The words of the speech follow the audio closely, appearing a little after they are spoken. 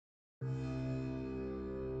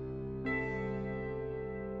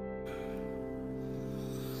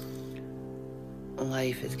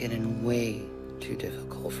life is getting way too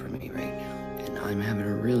difficult for me right now, and I'm having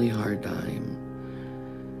a really hard time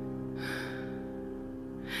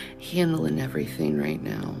handling everything right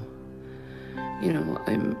now. You know,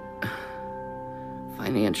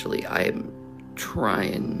 financially, I'm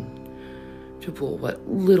trying to pull what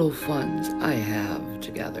little funds I have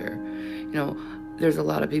together. You know, there's a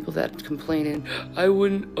lot of people that complaining, I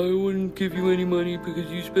wouldn't give you any money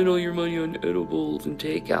because you spend all your money on edibles and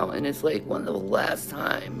takeout. And it's like, when the last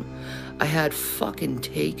time I had fucking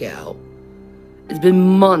takeout? It's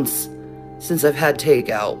been months since I've had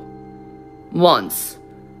takeout. Months.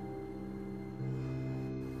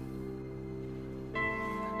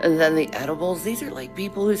 And then the edibles, these are like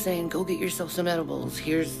people who are saying, go get yourself some edibles.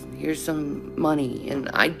 Here's some money. And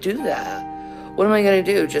I do that. What am I going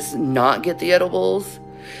to do? Just not get the edibles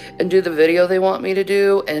and do the video they want me to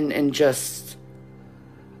do and just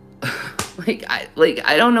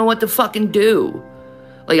I don't know what to fucking do.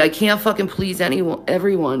 Like, I can't fucking please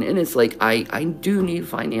everyone. And it's like, I do need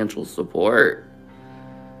financial support.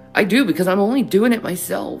 I do, because I'm only doing it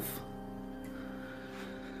myself.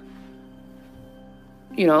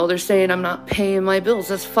 You know, they're saying I'm not paying my bills.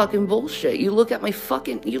 That's fucking bullshit. You look at the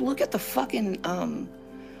fucking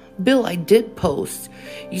bill I did post.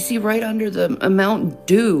 You see right under the amount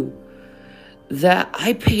due that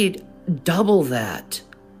I paid double that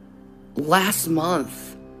last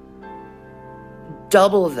month.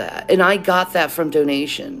 Double that. And I got that from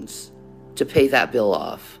donations to pay that bill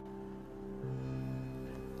off.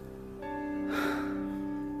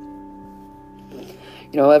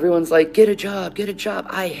 You know, everyone's like, get a job, get a job.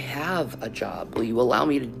 I have a job. Will you allow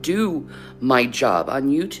me to do my job on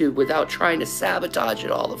YouTube without trying to sabotage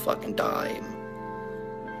it all the fucking time?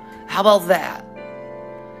 How about that?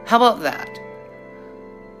 How about that?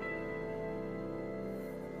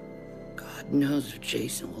 God knows if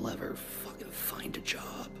Jason will ever fucking find a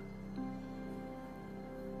job.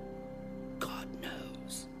 God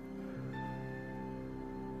knows.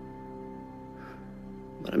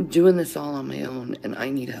 But I'm doing this all on my own, and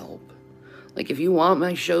I need help. Like, if you want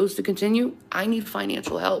my shows to continue, I need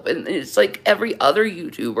financial help. And it's like every other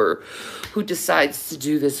YouTuber who decides to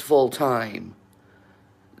do this full time.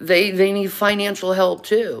 They need financial help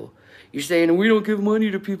too. You're saying, we don't give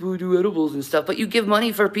money to people who do edibles and stuff, but you give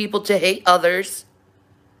money for people to hate others.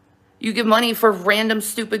 You give money for random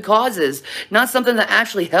stupid causes, not something that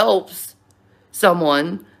actually helps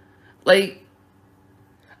someone. Like,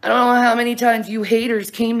 I don't know how many times you haters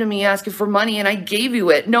came to me asking for money and I gave you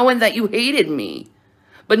it, knowing that you hated me.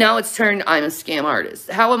 But now it's turned, I'm a scam artist.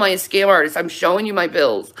 How am I a scam artist? I'm showing you my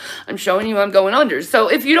bills. I'm showing you I'm going under. So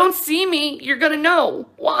if you don't see me, you're going to know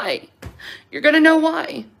why. You're going to know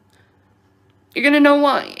why. You're going to know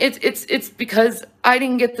why. It's because I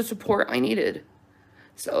didn't get the support I needed.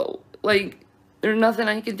 So, like, there's nothing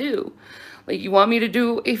I can do. Like, you want me to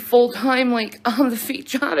do a full-time, like, on the feet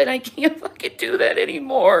job, and I can't fucking do that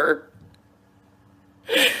anymore.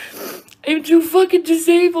 I'm too fucking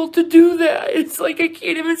disabled to do that. It's like I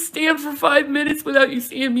can't even stand for 5 minutes without you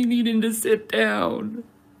seeing me needing to sit down.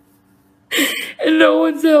 And no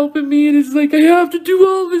one's helping me, and it's like I have to do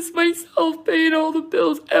all this myself, paying all the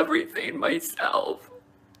bills, everything myself.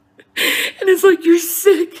 And it's like, you're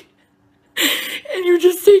sick. And you're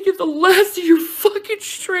just taking the last of your fucking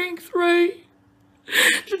strength, right?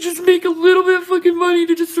 To just make a little bit of fucking money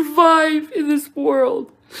to just survive in this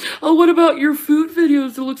world. Oh, what about your food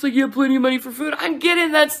videos? It looks like you have plenty of money for food. I'm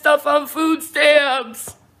getting that stuff on food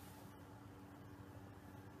stamps.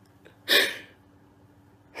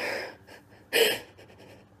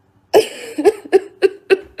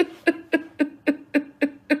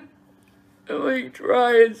 I'm like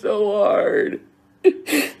trying so hard.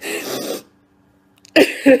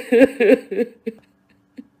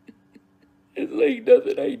 It's like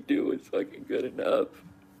nothing I do is fucking good enough.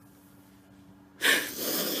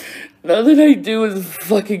 Nothing I do is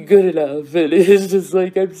fucking good enough. And it's just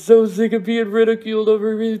like, I'm so sick of being ridiculed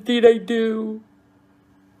over everything I do.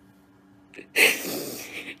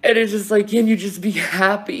 And it's just like, can you just be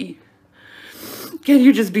happy? Can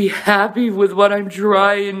you just be happy with what I'm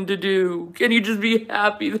trying to do? Can you just be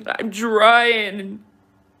happy that I'm trying?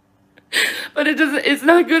 But it's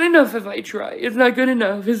not good enough if I try. It's not good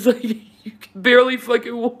enough. It's like, you can barely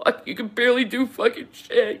fucking walk. You can barely do fucking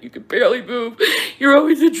shit. You can barely move. You're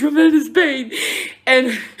always in tremendous pain.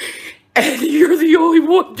 And you're the only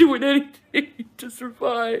one doing anything to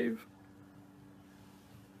survive.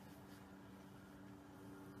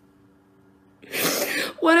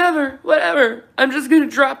 Whatever. I'm just gonna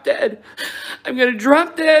drop dead. I'm gonna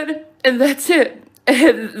drop dead, and that's it.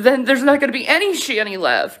 And then there's not going to be any Shanny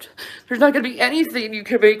left. There's not going to be anything you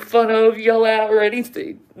can make fun of, yell at, or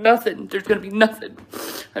anything. Nothing. There's going to be nothing.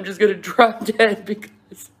 I'm just going to drop dead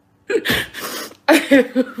because I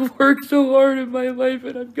have worked so hard in my life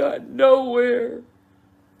and I've gotten nowhere.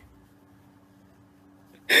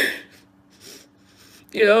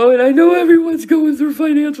 You know, and I know everyone's going through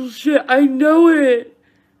financial shit. I know it.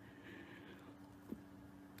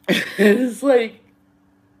 And it's like,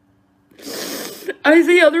 I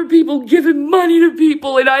see other people giving money to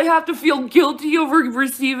people, and I have to feel guilty over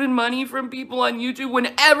receiving money from people on YouTube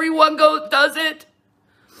when everyone does it.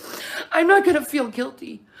 I'm not going to feel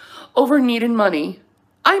guilty over needing money.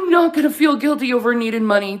 I'm not going to feel guilty over needing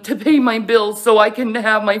money to pay my bills so I can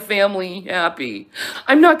have my family happy.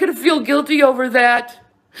 I'm not going to feel guilty over that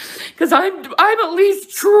because I'm at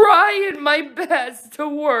least trying my best to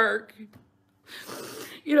work.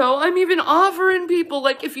 You know, I'm even offering people,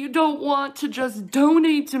 like, if you don't want to just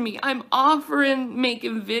donate to me, I'm offering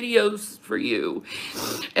making videos for you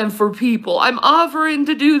and for people. I'm offering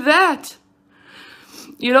to do that.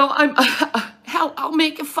 You know, hell, I'll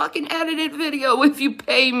make a fucking edited video if you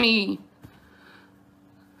pay me.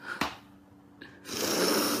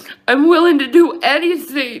 I'm willing to do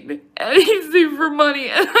anything for money,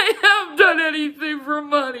 and I have done anything for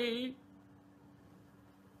money.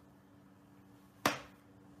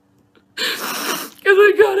 Because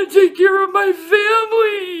I gotta take care of my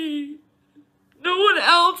family. No one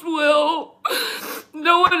else will.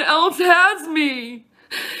 No one else has me.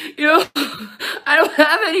 You know, I don't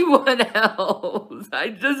have anyone else. I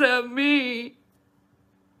just have me.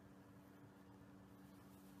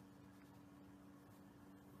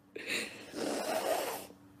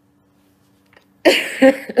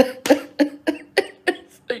 It's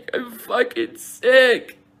like I'm fucking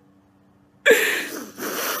sick.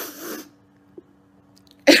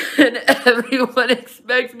 And everyone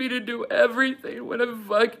expects me to do everything when I'm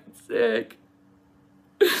fucking sick.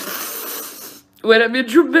 When I'm in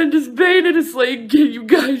tremendous pain, and it's like, you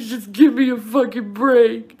guys just give me a fucking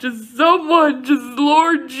break. Just someone, just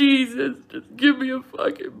Lord Jesus, just give me a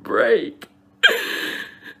fucking break.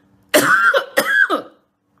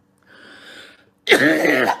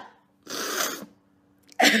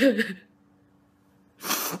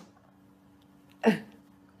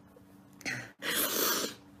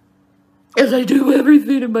 As I do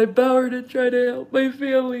everything in my power to try to help my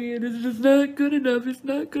family, and it's just not good enough. It's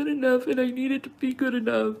not good enough, and I need it to be good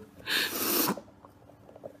enough.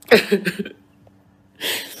 And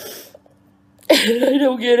I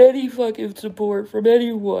don't get any fucking support from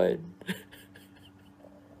anyone.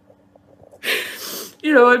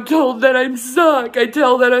 You know, I'm told that I'm suck. I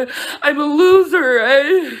tell that I'm a loser.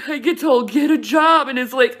 I get told, get a job, and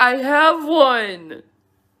it's like, I have one.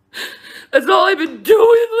 That's all I've been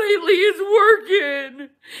doing lately is working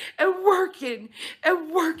and working and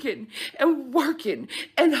working and working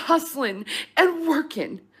and hustling and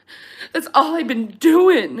working. That's all I've been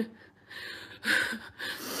doing.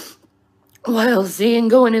 While seeing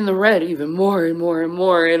going in the red even more and more and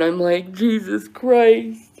more. And I'm like, Jesus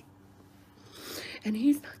Christ. And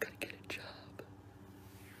he's not going to get a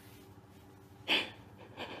job.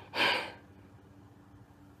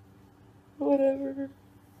 Whatever.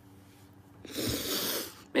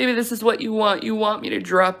 Maybe this is what you want. You want me to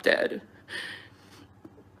drop dead.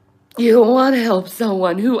 You want to help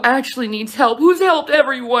someone who actually needs help, who's helped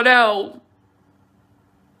everyone out.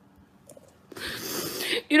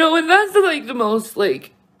 You know, and that's like the most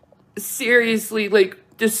like seriously like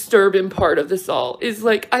disturbing part of this all is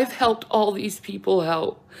like I've helped all these people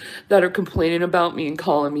out that are complaining about me and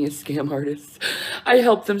calling me a scam artist. I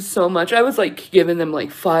helped them so much. I was like giving them like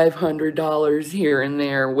 $500 here and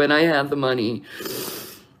there when I had the money.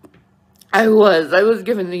 I was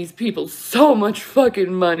giving these people so much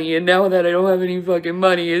fucking money, and now that I don't have any fucking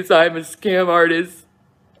money, I'm a scam artist.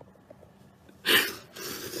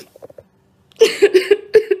 I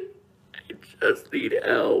just need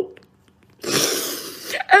help.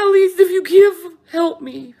 At least if you can't help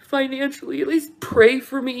me financially, at least pray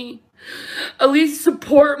for me. At least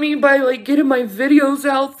support me by like getting my videos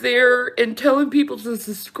out there and telling people to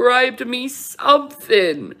subscribe to me.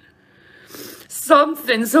 Something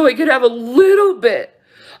so I could have a little bit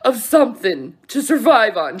of something to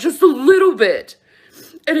survive on. Just a little bit.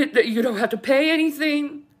 And you don't have to pay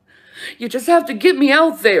anything. You just have to get me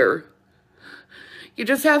out there. You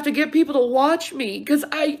just have to get people to watch me. Because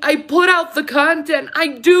I put out the content. I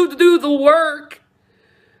do the work.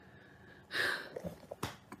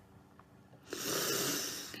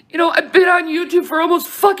 You know, I've been on YouTube for almost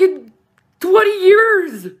fucking 20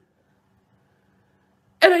 years.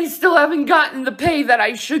 And I still haven't gotten the pay that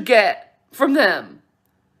I should get. from them.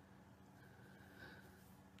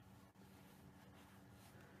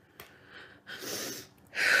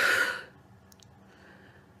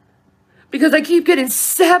 Because I keep getting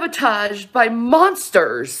sabotaged by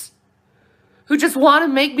monsters who just want to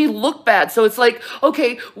make me look bad. So it's like,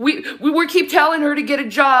 okay, we keep telling her to get a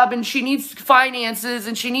job and she needs finances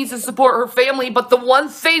and she needs to support her family, but the one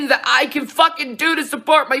thing that I can fucking do to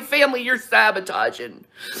support my family, you're sabotaging.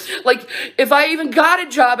 Like, if I even got a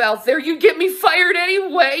job out there, you get me fired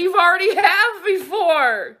anyway. You've already have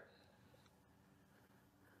before.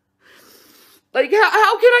 Like,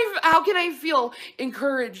 how can I feel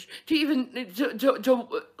encouraged to even,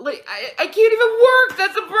 like, I can't even work.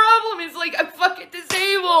 That's the problem. It's like, I'm fucking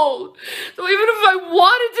disabled. So even if I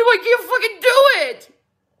wanted to, I can't fucking do it.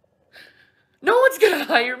 No one's gonna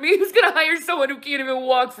hire me. Who's gonna hire someone who can't even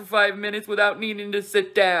walk for 5 minutes without needing to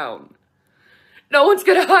sit down? No one's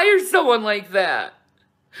gonna hire someone like that.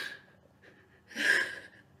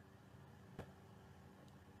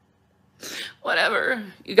 Whatever.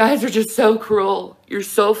 You guys are just so cruel. You're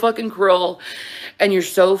so fucking cruel. And you're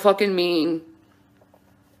so fucking mean.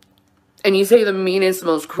 And you say the meanest,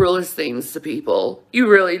 most cruelest things to people. You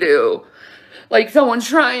really do. Like someone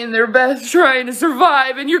trying their best, trying to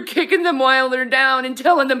survive, and you're kicking them while they're down and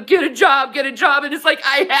telling them, get a job, get a job. And it's like,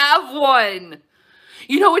 I have one.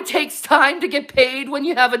 You know, it takes time to get paid when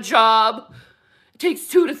you have a job. It takes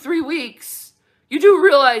 2 to 3 weeks. You do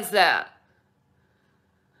realize that.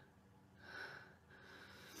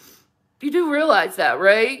 You do realize that,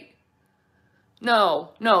 right?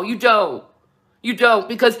 No, you don't. You don't,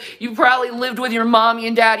 because you probably lived with your mommy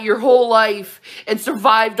and daddy your whole life and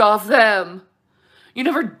survived off them. You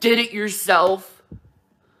never did it yourself.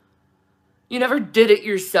 You never did it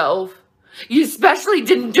yourself. You especially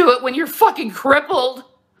didn't do it when you're fucking crippled.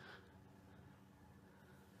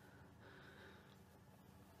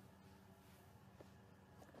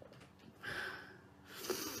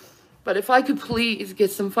 But if I could please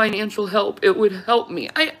get some financial help, it would help me.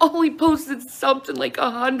 I only posted something like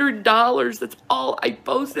 $100. That's all I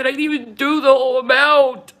posted. I didn't even do the whole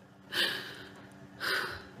amount.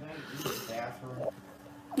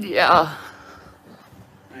 Yeah.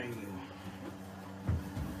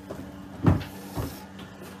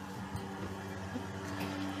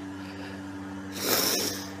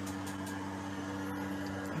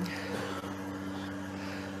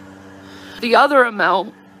 The other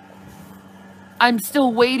amount, I'm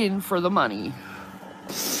still waiting for the money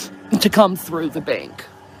to come through the bank.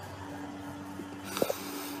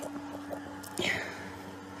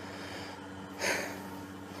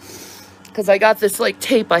 Because I got this, like,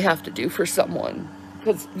 tape I have to do for someone.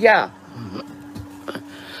 Because, yeah.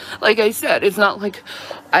 Like I said, it's not like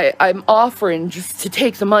I'm offering just to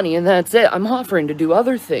take the money and that's it. I'm offering to do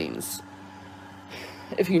other things.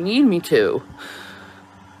 If you need me to.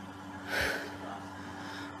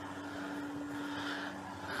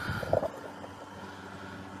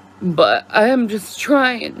 But I am just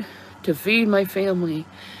trying to feed my family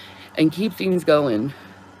and keep things going.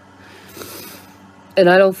 And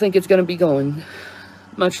I don't think it's going to be going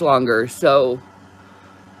much longer. So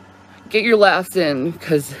get your laughs in,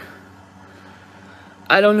 because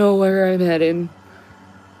I don't know where I'm heading.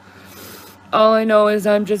 All I know is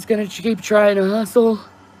I'm just going to keep trying to hustle.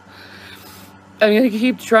 I'm going to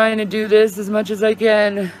keep trying to do this as much as I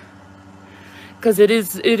can. Because it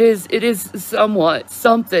is somewhat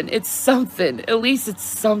something. It's something. At least it's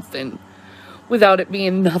something. Without it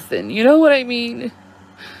being nothing. You know what I mean?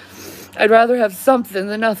 I'd rather have something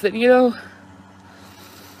than nothing, you know?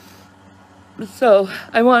 So,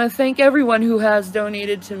 I want to thank everyone who has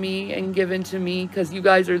donated to me and given to me. Because you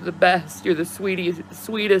guys are the best. You're the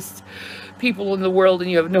sweetest people in the world. And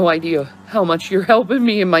you have no idea how much you're helping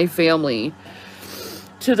me and my family.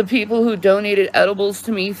 To the people who donated edibles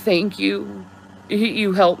to me, thank you.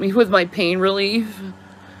 You helped me with my pain relief.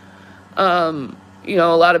 You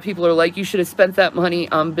know, a lot of people are like, you should have spent that money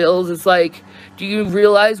on bills. It's like, do you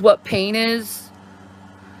realize what pain is?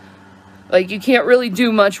 Like, you can't really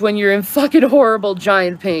do much when you're in fucking horrible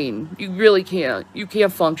giant pain. You really can't. You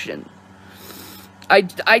can't function.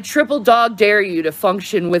 I triple dog dare you to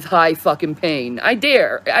function with high fucking pain. I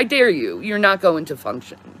dare you. You're not going to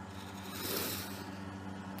function.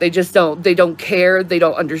 They just don't, they don't care. They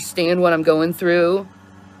don't understand what I'm going through.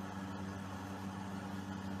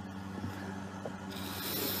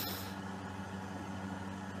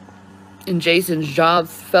 And Jason's job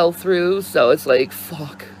fell through, so it's like,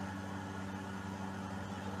 fuck.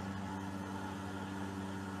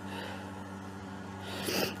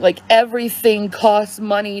 Like, everything costs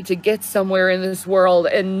money to get somewhere in this world,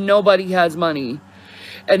 and nobody has money.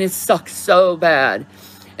 And it sucks so bad.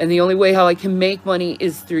 And the only way how I can make money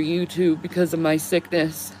is through YouTube because of my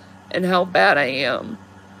sickness and how bad I am.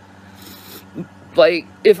 Like,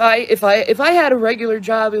 if I had a regular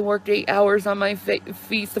job and worked 8 hours on my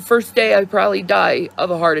feet, the first day I'd probably die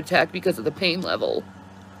of a heart attack because of the pain level.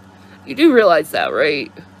 You do realize that,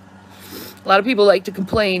 right? A lot of people like to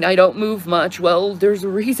complain, I don't move much. Well, there's a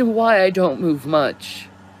reason why I don't move much.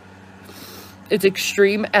 It's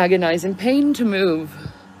extreme agonizing pain to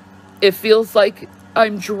move. It feels like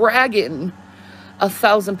I'm dragging a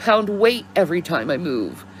 1,000-pound weight every time I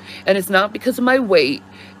move. And it's not because of my weight,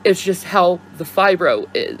 it's just how the fibro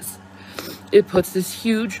is. It puts this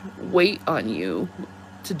huge weight on you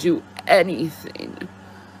to do anything.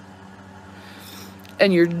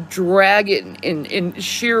 And you're dragging in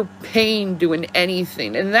sheer pain doing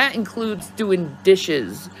anything. And that includes doing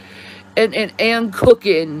dishes and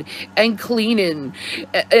cooking and cleaning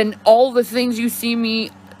and all the things you see me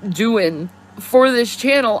doing for this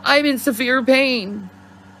channel. I'm in severe pain.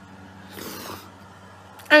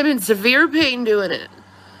 I'm in severe pain doing it.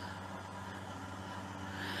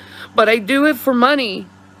 But I do it for money.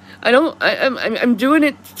 I'm doing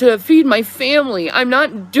it to feed my family. I'm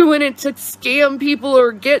not doing it to scam people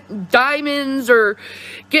or get diamonds or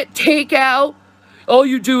get takeout. All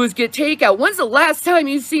you do is get takeout. When's the last time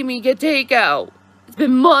you see me get takeout? It's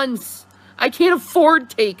been months. I can't afford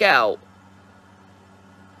takeout.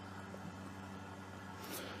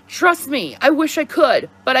 Trust me, I wish I could,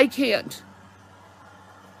 but I can't.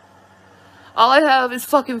 All I have is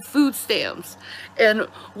fucking food stamps. And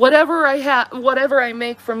whatever I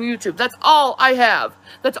make from YouTube, that's all I have.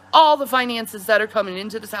 That's all the finances that are coming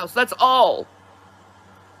into this house. That's all.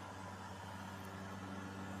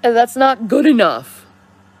 And that's not good enough.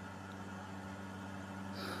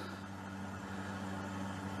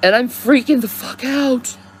 And I'm freaking the fuck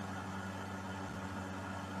out.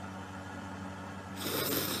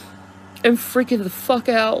 I'm freaking the fuck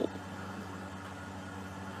out.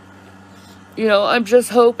 You know, I'm just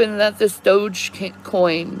hoping that this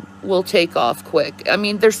Dogecoin will take off quick. I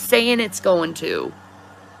mean, they're saying it's going to.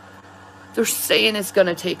 They're saying it's going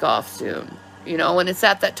to take off soon. You know, and it's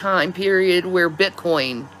at that time period where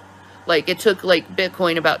Bitcoin, like, it took, like,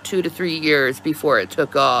 Bitcoin about 2 to 3 years before it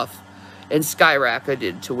took off and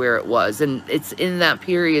skyrocketed to where it was. And it's in that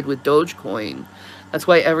period with Dogecoin. That's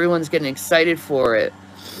why everyone's getting excited for it.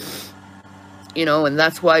 You know, and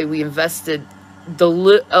that's why we invested a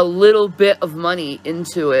little bit of money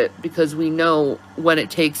into it, because we know when it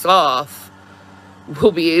takes off,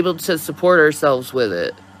 we'll be able to support ourselves with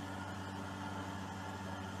it.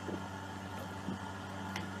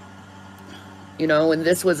 You know, and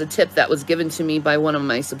this was a tip that was given to me by one of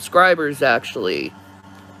my subscribers, actually.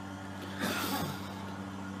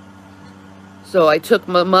 So I took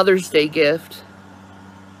my Mother's Day gift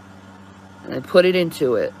and I put it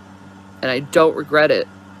into it, and I don't regret it.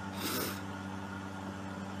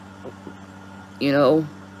 You know,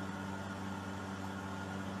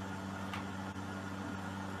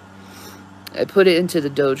 I put it into the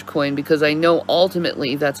Dogecoin because I know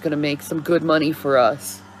ultimately that's going to make some good money for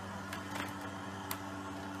us.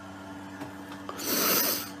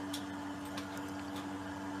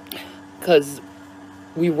 Because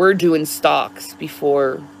we were doing stocks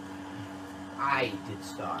before. I did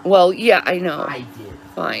stocks. Well, yeah, I know. I did.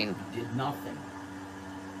 Fine. You did nothing.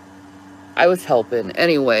 I was helping.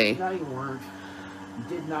 Anyway. No, you weren't.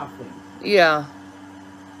 You did nothing. Yeah.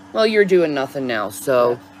 Well, you're doing nothing now,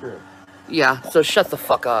 so. That's true. Yeah, so shut the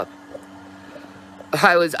fuck up.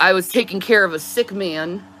 I was taking care of a sick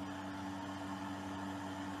man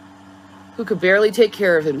who could barely take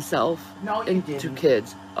care of himself. No, you and didn't. 2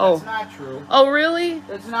 kids. That's not true. Oh, really?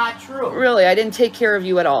 That's not true. Really? I didn't take care of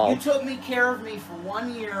you at all. You took care of me for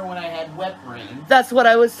 1 year when I had wet brain. That's what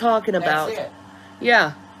I was talking about. That's it.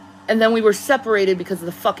 Yeah. And then we were separated because of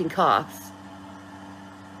the fucking cops.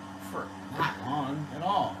 For not long at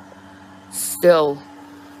all. Still.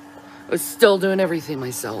 I was still doing everything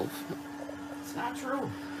myself. It's not true.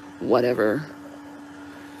 Whatever.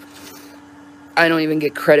 I don't even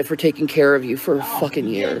get credit for taking care of you for a fucking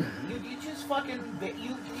year. You just fucking...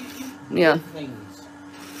 You yeah. did things.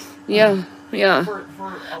 Yeah. Yeah.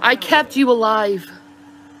 I kept you alive.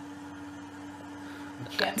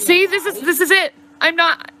 See, this is it. I'm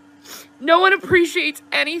not... No one appreciates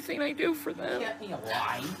anything I do for them. You kept me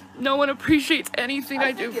alive. No one appreciates anything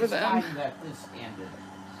I do for them. Time that this ended.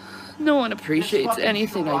 No one appreciates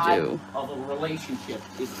anything I do. Of a relationship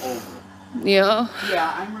is over. Yeah.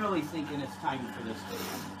 Yeah, I'm really thinking it's time for this to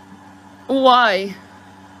end. Why?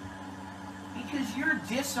 Because you're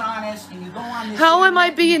dishonest and you go on this. How am I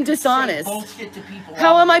internet being and you say dishonest? bullshit to people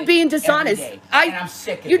How all am I day, being every dishonest? day, and I'm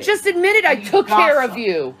sick of it. You just admitted I And you took care of gossip,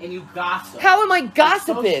 you. And you gossip. How am I I'm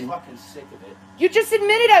gossiping? so fucking sick of it. You just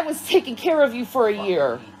admitted I was taking care of you for a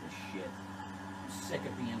year. I hate this shit. I'm sick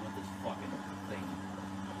of being with this fucking thing.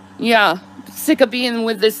 Yeah, sick of being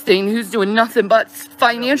with this thing who's doing nothing but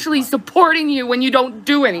financially supporting you when you don't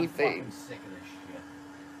do anything. I'm fucking sick of this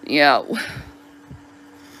shit. Yeah.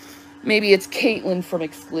 Maybe it's Caitlin from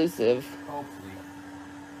Exclusive. Hopefully.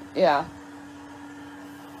 Yeah.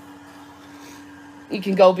 You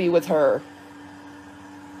can go be with her.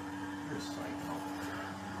 You're a psycho.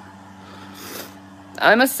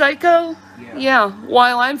 I'm a psycho? Yeah. Yeah,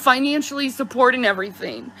 while I'm financially supporting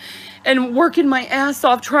everything and working my ass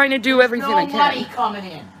off trying to do everything I No can. money coming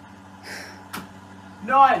in.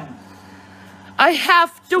 None. I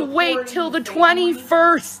have to Supporting wait till the family?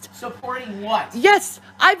 21st. Supporting what? Yes,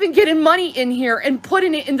 I've been getting money in here and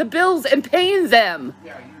putting it in the bills and paying them.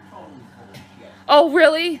 Yeah, you're totally full of shit. Oh,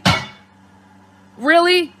 really?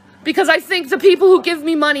 Really? Because I think the people who give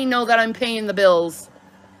me money know that I'm paying the bills.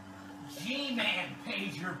 G-Man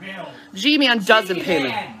pays your bills. G-Man doesn't pay me.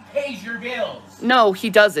 G-Man pays your bills. No, he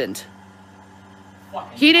doesn't.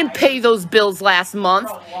 Fucking He didn't liar. pay those bills last month.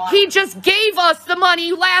 You're a liar. He just gave us the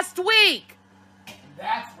money last week.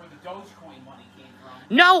 That's where the Dogecoin money came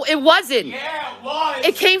from. No, it wasn't. Yeah, it was.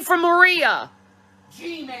 It came from Maria.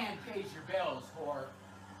 G-Man pays your bills, whore.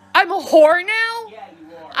 I'm a whore now? Yeah,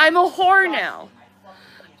 you are. I'm a whore Disgusting. now. I fucking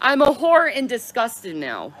can't- I'm a whore and disgusted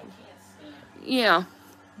now. I can't stand it. Yeah.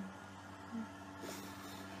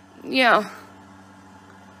 Yeah.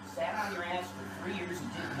 Sat on your ass for 3 years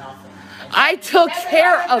and did nothing. And I spent took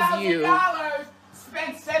care of you. $700,000.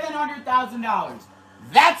 Spent $700,000.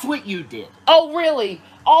 That's what you did. Oh, really?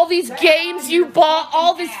 All these Sat games on you your bought,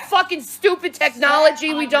 all fucking this ass. fucking stupid technology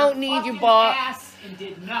Sat we on don't your need you fucking bought. ass and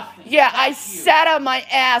did nothing. Yeah, I That's you. sat on my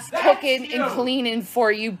ass That's cooking you. and cleaning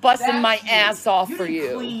for you, busting That's my you. ass off You for didn't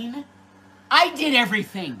you. Clean. I did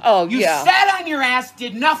everything. Oh, you yeah. sat on your ass,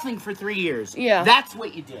 did nothing for 3 years. Yeah. That's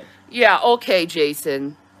what you did. Yeah, okay,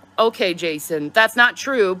 Jason. Okay, Jason. That's not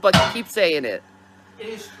true, but keep saying it. It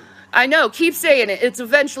is true. I know, keep saying it. It's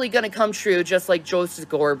eventually going to come true, just like Joseph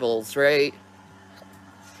Goebbels, right?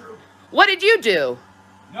 It's true. What did you do?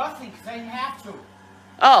 Nothing, because I didn't have to.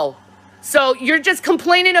 Oh, so you're just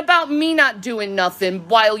complaining about me not doing nothing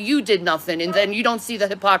while you did nothing, and then you don't see the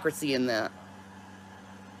hypocrisy in that.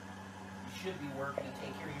 You should be working to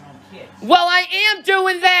take care of your own kids. Well, I am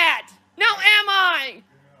doing that. Now am I?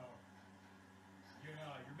 You're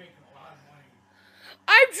making a lot of money.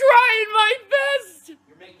 I'm trying my best.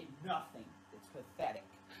 You're making nothing. It's pathetic.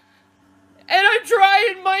 And I'm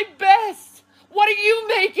trying my best. What are you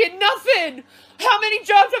making? Nothing. How many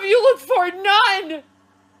jobs have you looked for? None.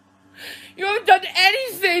 You haven't done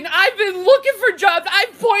anything. I've been looking for jobs.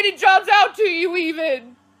 I've pointed jobs out to you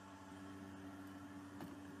even.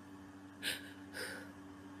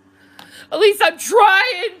 At least I'm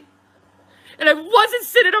trying. And I wasn't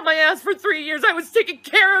sitting on my ass for 3 years. I was taking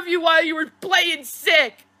care of you while you were playing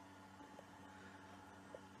sick.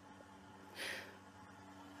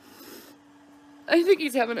 I think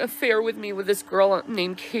he's having an affair with me with this girl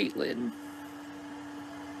named Caitlin.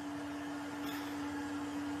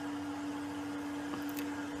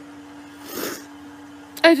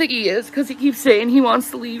 I think he is, because he keeps saying he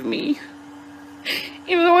wants to leave me.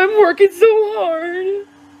 Even though I'm working so hard. And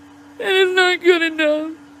it's not good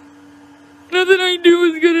enough. Nothing I do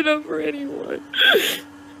is good enough for anyone.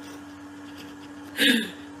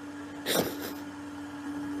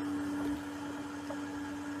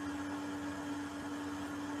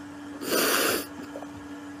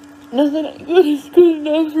 Nothing I do is good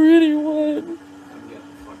enough for anyone.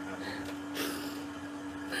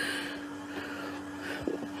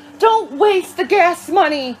 Don't waste the gas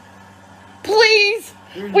money. Please.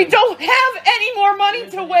 We don't have any more money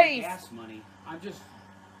to waste. Gas money. I'm just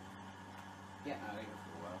getting out of here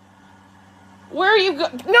for a while. Where are you go?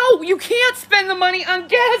 No, you can't spend the money on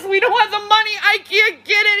gas. We don't have the money I can't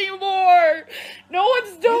get anymore. No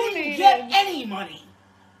one's You donating. didn't get any money.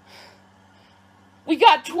 We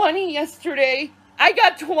got 20 yesterday. I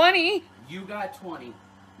got 20. You got 20.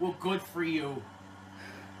 Well, good for you.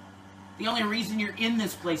 The only reason you're in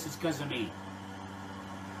this place is because of me.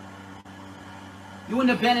 You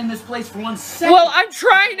wouldn't have been in this place for 1 second. Well, I'm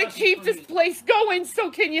trying to If it keep wasn't this for me. place going,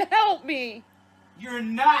 so can you help me? You're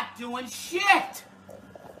not doing shit.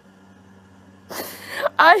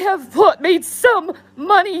 I have made some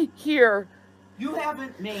money here. You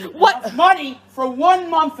haven't made What? enough money for 1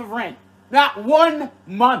 month of rent. Not 1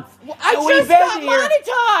 month. I And just got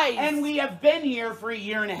monetized. And we have been here for a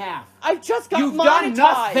year and a half. I just got You've monetized. You've done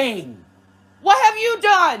nothing. What have you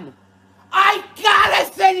done? I got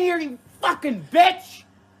us in here, you fucking bitch.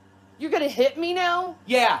 You're gonna hit me now?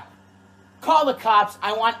 Yeah. Call the cops.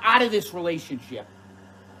 I want out of this relationship.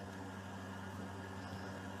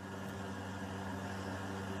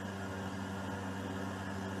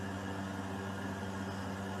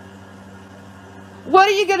 What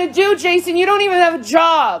are you gonna do, Jason? You don't even have a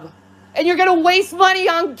job. And you're gonna waste money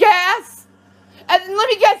on gas? And let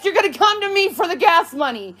me guess, you're gonna come to me for the gas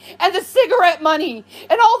money and the cigarette money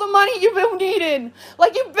and all the money you've been needing,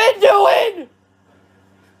 like you've been doing.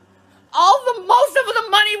 Most of the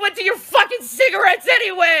money went to your fucking cigarettes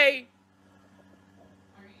anyway.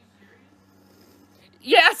 Are you serious?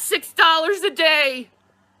 Yeah, $6 a day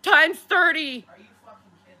times 30. Are you fucking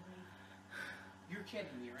kidding me? You're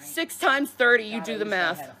kidding me, right? 6 times 30, you God, do I the wish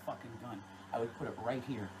math. I had a fucking gun. I would put it right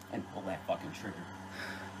here and pull that fucking trigger.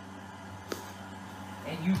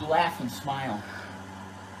 And you'd laugh and smile.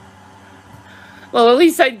 Well, at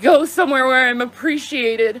least I'd go somewhere where I'm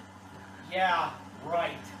appreciated. Yeah,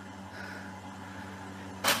 right.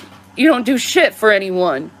 You don't do shit for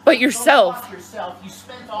anyone but yourself. Go fuck yourself. You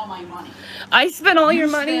spent all my money. I spent all your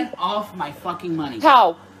money? You spent all of my fucking money.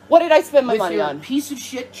 How? What did I spend my money your on? Piece of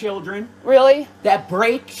shit children. Really? That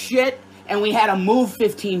break shit, and we had to move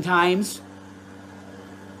 15 times.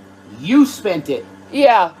 You spent it.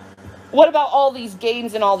 Yeah. What about all these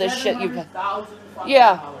games and all this shit you got?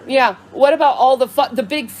 Yeah, yeah. What about all the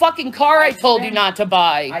big fucking car I told you not to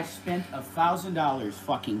buy? I spent $1,000,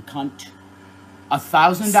 fucking cunt.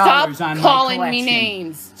 $1,000 on my Stop calling me collection.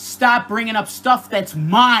 names. Stop bringing up stuff that's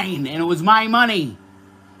mine, and it was my money.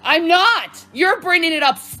 I'm not. You're bringing it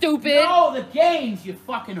up, stupid. No, the games, you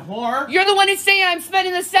fucking whore. You're the one who's saying I'm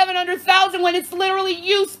spending the $700,000 when it's literally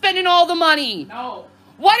you spending all the money. No.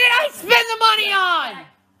 What did I spend the money on?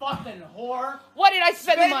 Fucking whore. What did I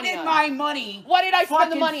spend the money on? Spending my money. What did I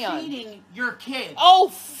spend the money on? Feeding your kids. Oh,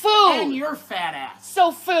 food. And your fat ass.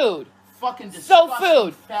 So food. Fucking disgusting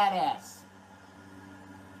food. Fat ass.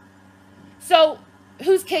 So,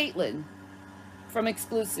 who's Caitlin from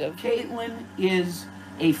Exclusive? Caitlin is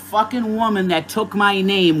a fucking woman that took my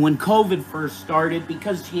name when COVID first started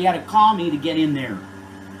because she had to call me to get in there.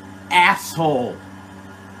 Asshole.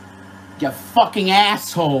 You fucking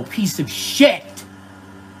asshole. Piece of shit.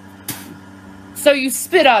 So you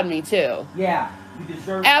spit on me, too? Yeah, you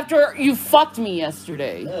deserve After you fucked me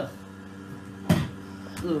yesterday. Ugh.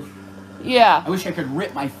 Ugh. Yeah. I wish I could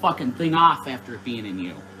rip my fucking thing off after it being in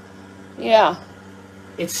you. Yeah.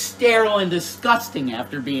 It's sterile and disgusting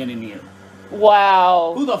after being in you.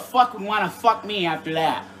 Wow. Who the fuck would want to fuck me after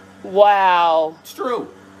that? Wow. It's true.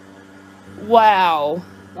 Wow.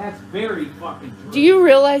 That's very fucking true. Do you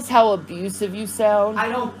realize how abusive you sound? I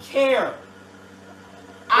don't care.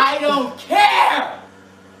 I don't care!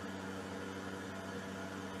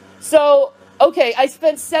 So, okay, I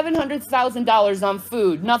spent $700,000 on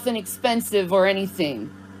food. Nothing expensive or anything.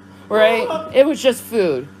 Right? It was just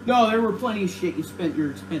food. No, there were plenty of shit you spent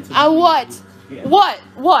your expensive On money what? on. Yeah.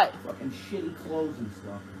 What? Fucking shitty clothes and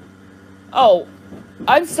stuff. Oh,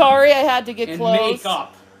 I'm sorry I had to get And clothes.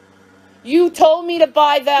 makeup. You told me to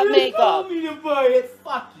buy that You makeup. told me to buy it.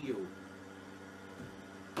 Fuck you.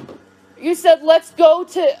 You said, let's go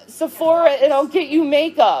to Sephora and I'll get you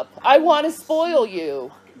makeup. I want to spoil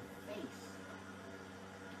you. Fucking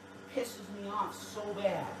face. Pisses me off so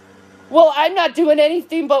bad. Well, I'm not doing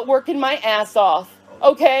anything but working my ass off.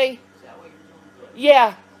 Okay? Is that what you're doing? Good.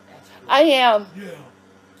 Yeah, That's good. I am. Yeah,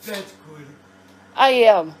 that's good. I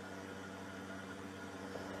am.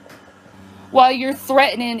 While you're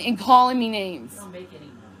threatening and calling me names. You don't make any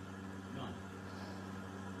money. None.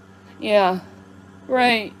 Yeah,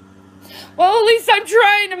 right. Well, at least I'm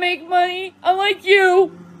trying to make money, unlike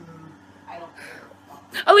you. I don't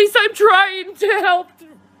care. At least I'm trying to help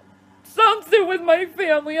something with my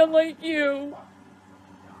family, unlike you.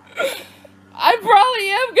 I probably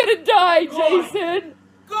am gonna die, Jason.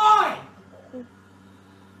 Good!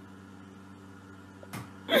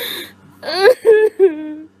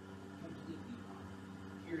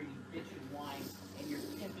 Here you bitch and whine, and you're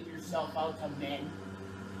pimping yourself out to men.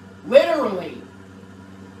 Literally.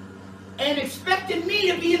 And expecting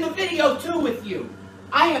me to be in the video too with you.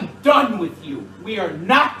 I am done with you. We are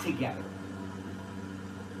not together.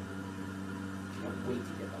 Can't wait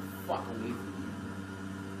to get the fuck away from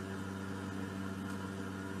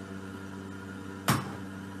you.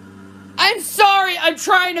 I'm sorry, I'm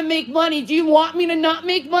trying to make money. Do you want me to not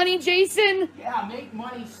make money, Jason? Yeah, make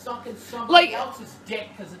money sucking somebody Like- else's dick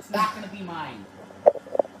because it's not going to be mine.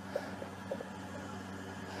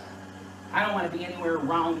 I don't want to be anywhere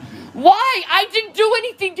around you. Why? I didn't do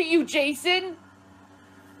anything to you, Jason.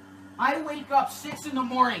 I wake up 6 in the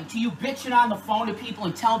morning to you bitching on the phone to people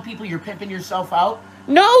and telling people you're pimping yourself out.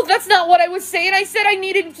 No, that's not what I was saying. I said I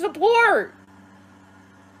needed support.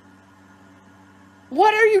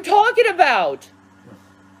 What are you talking about?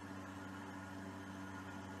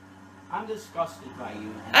 I'm disgusted by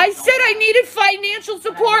you. I said I needed financial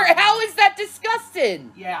support. How is that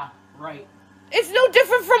disgusting? Yeah, right. It's no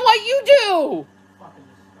different from what you do. Fucking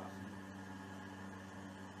disgusting.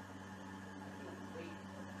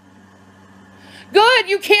 Good,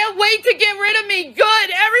 you can't wait to get rid of me.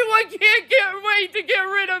 Good, everyone can't wait to get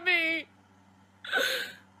rid of me.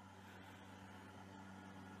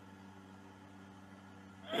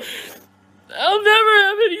 I'll never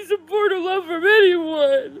have any support or love from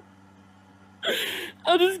anyone.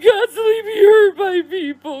 I'll just constantly be hurt by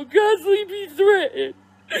people, constantly be threatened,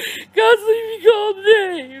 constantly be called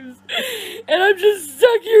names. And I'm just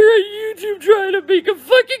stuck here on YouTube trying to make a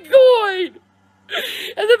fucking coin.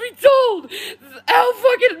 And then be told how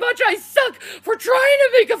fucking much I suck for trying to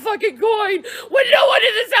make a fucking coin when no one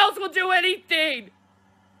in this house will do anything.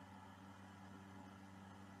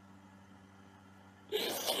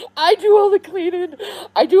 I do all the cleaning.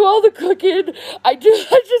 I do all the cooking. I pay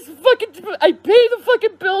the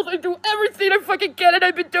fucking bills. I do everything I fucking can, and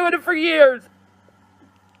I've been doing it for years.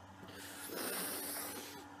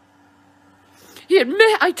 He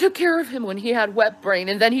admit I took care of him when he had wet brain,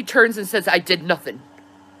 and then he turns and says I did nothing.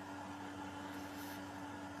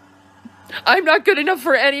 I'm not good enough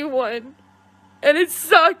for anyone. And it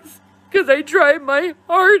sucks, because I tried my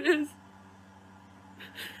hardest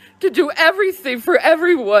to do everything for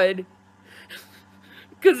everyone.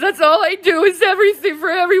 Because that's all I do is everything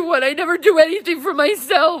for everyone. I never do anything for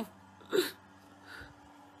myself.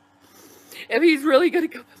 If he's really going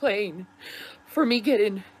to complain for me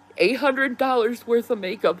getting $800 worth of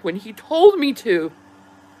makeup when he told me to,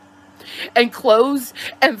 and clothes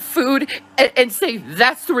and food, and say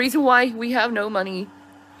that's the reason why we have no money,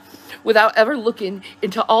 without ever looking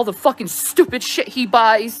into all the fucking stupid shit he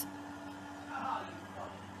buys.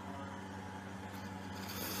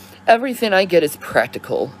 Everything I get is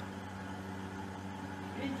practical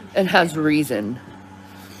and has reason.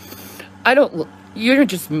 You're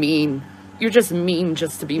just mean. You're just mean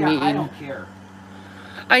just to be mean. I don't care.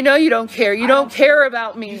 I know you don't care. You don't care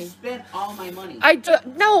about me. You spent all my money.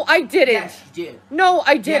 No, I didn't. Yes, you did. No,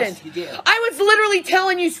 I didn't. Yes, you did. I was literally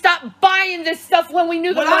telling you stop buying this stuff when we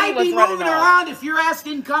knew the money was running out. Would I be moving around if your ass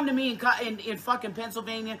didn't come to me in fucking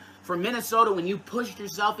Pennsylvania from Minnesota when you pushed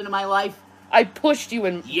yourself into my life? I pushed you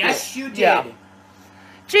in. Yes, you did. Yeah.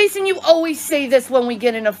 Jason, you always say this when we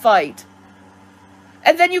get in a fight.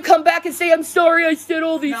 And then you come back and say, I'm sorry I said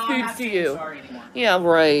all these things to you. Sorry anymore. Yeah,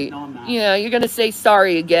 right. No, I'm not. Yeah, you're going to say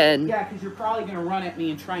sorry again. Yeah, because you're probably going to run at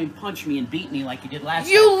me and try and punch me and beat me like you did last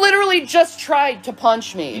time. You literally just tried to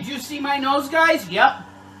punch me. Did you see my nose, guys? Yep.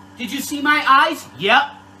 Did you see my eyes? Yep.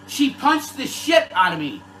 She punched the shit out of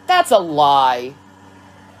me. That's a lie.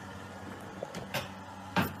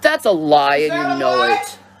 That's a lie, and you know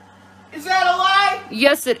it. Is that a lie?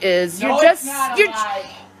 Yes, it is. No, it's not a lie.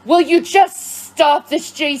 Will you just stop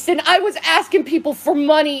this, Jason? I was asking people for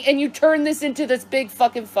money, and you turned this into this big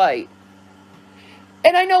fucking fight.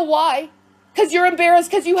 And I know why. Because you're embarrassed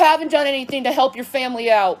because you haven't done anything to help your family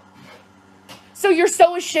out. So you're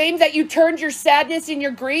so ashamed that you turned your sadness and your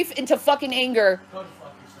grief into fucking anger. Go to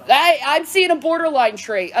fuck yourself. I'm seeing a borderline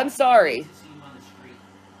trait. I'm sorry.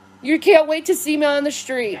 You can't wait to see me on the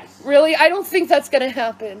street. Yes. Really? I don't think that's going to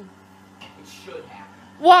happen. It should happen.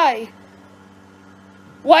 Why?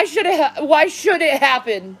 Why should it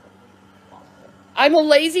happen? I'm a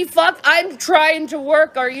lazy fuck. I'm trying to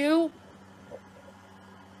work. Are you?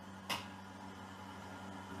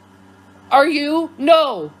 Are you?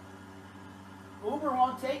 No. Uber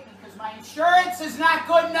won't take me because my insurance is not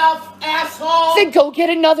good enough, asshole. Then go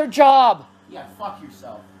get another job. Yeah, fuck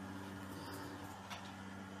yourself.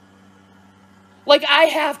 Like I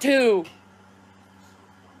have to.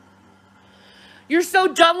 You're so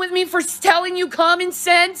done with me for telling you common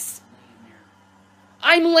sense?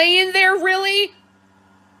 I'm laying there, really?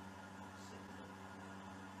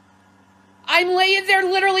 I'm laying there,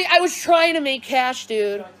 literally. I was trying to make cash,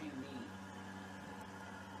 dude.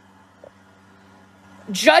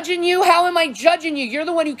 Judging you? How am I judging you? You're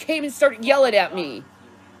the one who came and started yelling at me.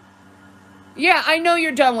 Yeah, I know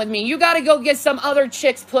you're done with me. You gotta go get some other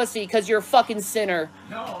chick's pussy because you're a fucking sinner.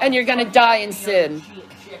 No, and you're gonna die in sin.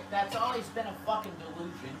 Chick. That's always been a fucking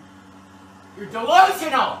delusion. You're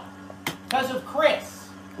delusional because of Chris.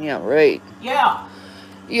 Yeah, right. Yeah.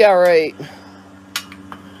 Yeah, right.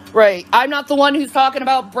 Right. I'm not the one who's talking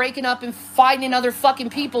about breaking up and finding other fucking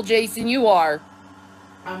people, Jason. You are.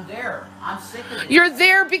 I'm there. I'm sick of it. You're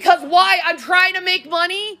there because why? I'm trying to make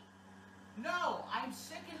money? No, I'm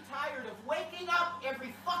sick and tired of waking up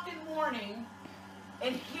every fucking morning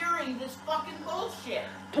and hearing this fucking bullshit.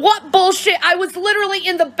 What bullshit? I was literally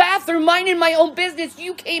in the bathroom minding my own business.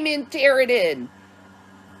 You came in tearing in.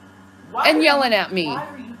 And yelling at me. Why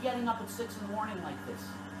are you getting up at 6 in the morning like this?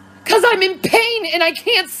 Because I'm in pain and I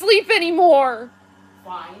can't sleep anymore.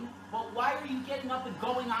 Fine, but why are you getting up and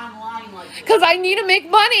going online like this? Because I need to make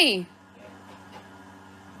money.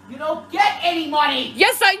 You don't get any money!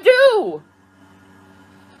 Yes, I do! Oh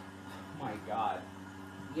my God.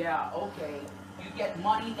 Yeah, okay. You get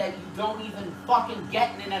money that you don't even fucking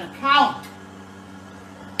get in an account.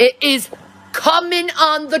 It is coming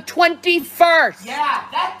on the 21st. Yeah,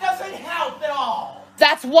 that doesn't help at all.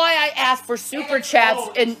 That's why I asked for super chats.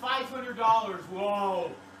 It's $500.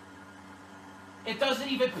 Whoa. It doesn't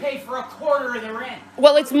even pay for a quarter of the rent.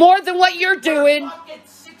 Well, it's more than what you're doing. We're fucking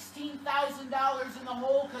 $16,000 in the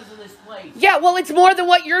hole because of this place. Yeah, well, it's more than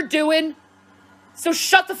what you're doing. So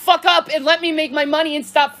shut the fuck up and let me make my money and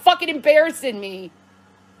stop fucking embarrassing me.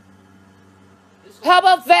 How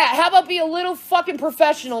about that? How about be a little fucking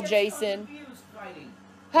professional, Jason?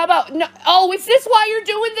 How about... No, oh, is this why you're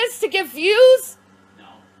doing this? To get views? No.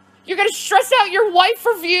 You're gonna stress out your wife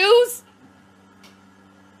for views?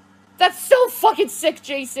 That's so fucking sick,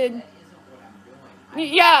 Jason. That isn't what I'm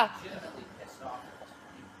doing. Yeah. I'm legitimately pissed off at this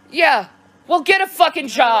point. Yeah. Well, get a fucking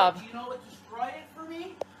job. Do you know what destroyed it for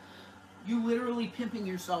me? You literally pimping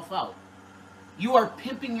yourself out. You are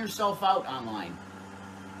pimping yourself out online.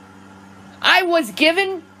 I was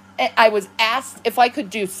asked if I could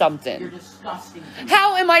do something. You're disgusting to me.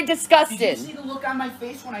 How am I disgusting? Did you see the look on my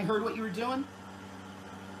face when I heard what you were doing?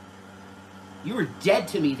 You were dead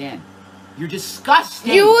to me then. You're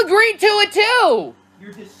disgusting. You agreed to it too.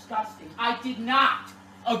 You're disgusting. I did not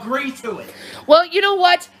agree to it. Well, you know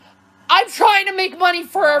what? I'm trying to make money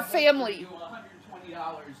for our family. You $120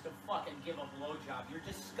 to fucking give a blowjob. You're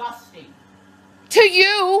disgusting. To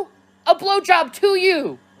you, a blowjob to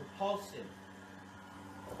you. Repulsive.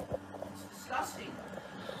 It's disgusting.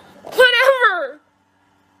 Whatever.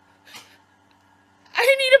 I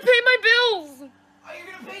need to pay my bills. Are you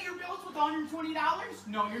gonna pay your bills with $120?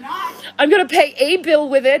 No, you're not. I'm gonna pay a bill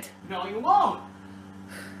with it. No, you won't.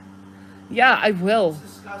 Yeah, I will.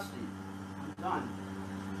 It's disgusting. I'm done.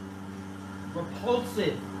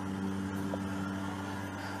 Repulsive.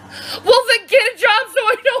 Well, then get a job so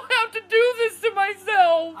I don't have to do this to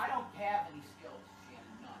myself. I don't have any skills,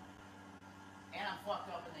 Shannon, none. And I'm fucked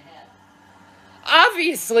up in the head.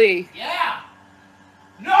 Obviously. Yeah.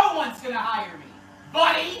 No one's gonna hire me,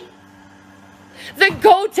 buddy. Then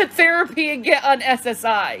go to therapy and get on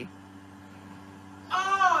SSI.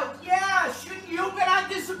 Oh, yeah. Shouldn't you have been on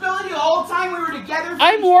disability the whole time we were together?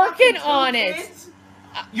 I'm working on it.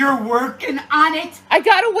 You're working on it? I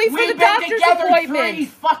gotta wait for the doctor's We've been together appointment. 3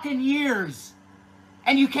 fucking years.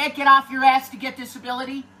 And you can't get off your ass to get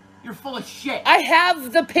disability? You're full of shit. I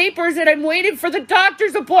have the papers and I'm waiting for the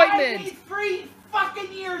doctor's appointment. I mean 3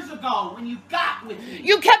 fucking years ago when you got with me.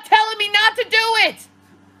 You kept telling me not to do it.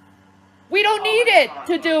 We don't need it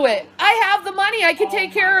to do it. I have the money. I can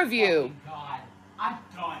take care of you. God, I'm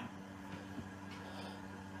done.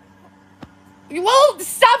 Well,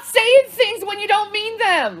 stop saying things when you don't mean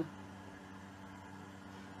them.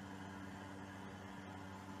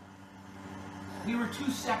 We were 2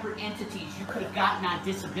 separate entities you could have gotten on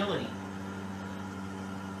disability.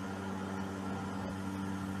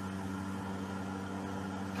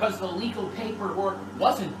 Because the legal paperwork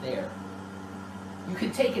wasn't there. You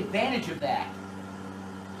can take advantage of that.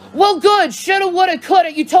 Well, good. Shoulda, woulda,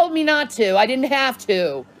 coulda. You told me not to. I didn't have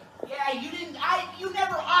to. Yeah, you didn't. You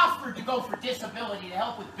never offered to go for disability to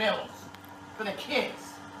help with bills for the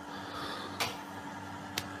kids.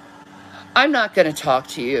 I'm not going to talk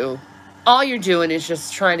to you. All you're doing is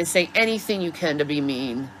just trying to say anything you can to be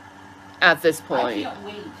mean at this point. I can't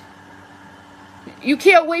wait. You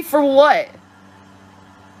can't wait for what?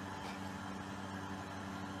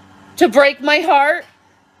 To break my heart?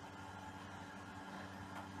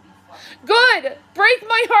 Good. Break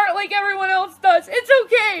my heart like everyone else does. It's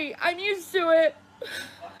okay. I'm used to it.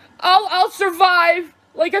 I'll survive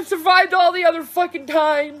like I've survived all the other fucking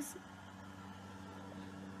times.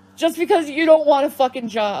 Just because you don't want a fucking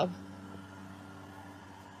job.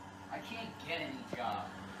 I can't get any job.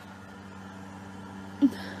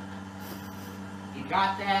 You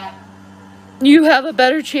got that? You have a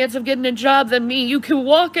better chance of getting a job than me. You can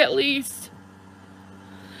walk at least.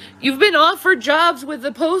 You've been offered jobs with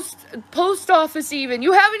the post office even.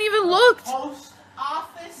 You haven't even looked. Post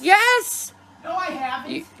office? Yes. No, I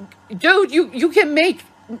haven't. Dude, you can make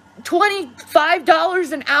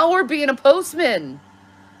 $25 an hour being a postman.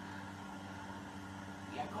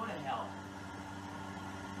 Yeah, go to hell.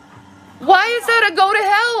 Why is that a go to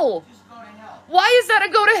hell? Just go to hell. Why is that a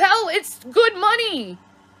go to hell? It's good money.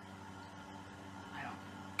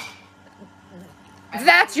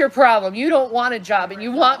 That's your problem. You don't want a job, and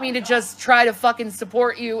you want me to just try to fucking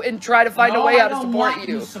support you and try to find a way how to support you. I don't want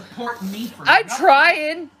you to support me for I'm nothing.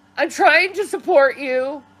 trying. I'm trying to support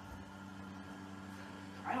you.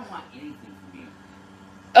 I don't want anything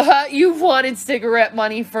from you. You've wanted cigarette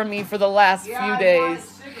money from me for the last few I days.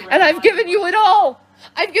 wanted And I've money. given you it all.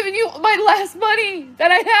 I've given you my last money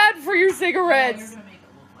that I had for your cigarettes. You're gonna make it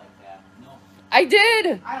look like that. No. I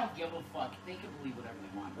did. I don't give a fuck. They can believe whatever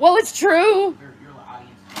they want. Well, it's true. Your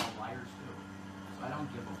audience is all liars too. So I don't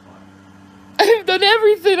give a fuck. I've done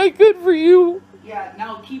everything I could for you. Yeah,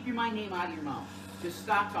 now keep my name out of your mouth. Just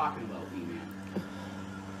stop talking about me, man.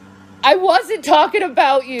 I wasn't talking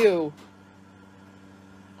about you.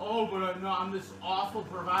 Oh, but I'm this awful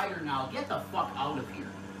provider now. Get the fuck out of here.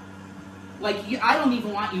 Like, I don't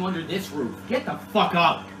even want you under this roof. Get the fuck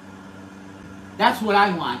out. That's what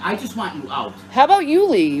I want. I just want you out. How about you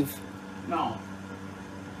leave? No.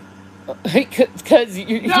 Because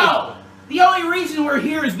you... No! The only reason we're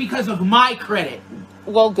here is because of my credit.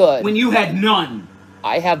 Well, good. When you had none.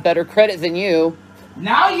 I have better credit than you.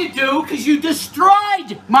 Now you do, because you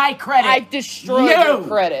destroyed my credit. I've destroyed your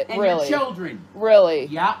credit, and really. your children. Really?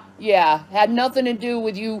 Yeah. Yeah. Had nothing to do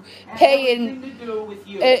with you paying... Nothing to do with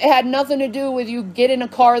you. It had nothing to do with you getting a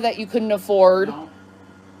car that you couldn't afford. No.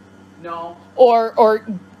 No. Or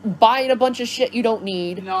buying a bunch of shit you don't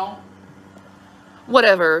need. No.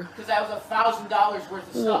 Whatever. Because that was $1,000 worth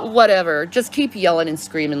of stuff. Whatever. Just keep yelling and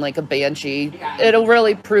screaming like a banshee. Yeah, It'll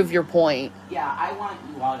really prove your point. Yeah, I want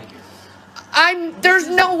you out of here. There's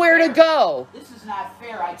nowhere to go. This is not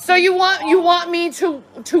fair. So you want me to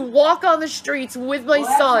walk on the streets with my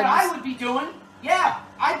that's sons? what I would be doing. Yeah,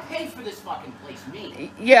 I paid for this fucking place,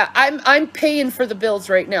 me. Yeah, I'm paying for the bills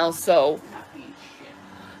right now, so You're not paying shit.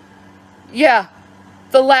 yeah.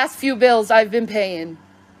 The last few bills I've been paying.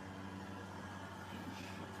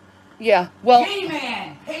 Yeah, well...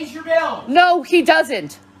 G-Man pays your bills. No, he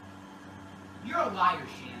doesn't. You're a liar,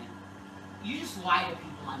 Shannon. You just lie to people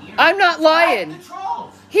on the internet. I'm not lying. The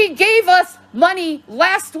trolls. He gave us money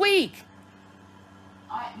last week.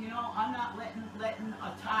 I'm not letting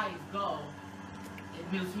a tithe go.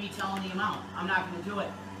 It was me telling the amount. I'm not going to do it.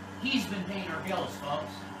 He's been paying our bills,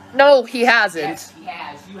 folks. No, he hasn't. Yes, he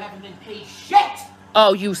has. You haven't been paid shit.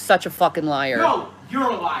 Oh, you such a fucking liar. No, you're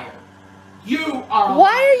a liar. You are a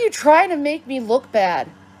Why liar. are you trying to make me look bad?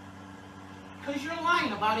 Because you're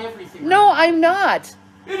lying about everything. No, right? I'm not.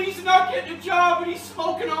 And he's not getting a job and he's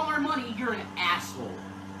smoking all our money. You're an asshole.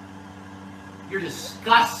 You're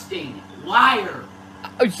disgusting. Liar.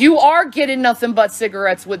 You are getting nothing but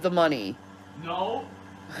cigarettes with the money. No.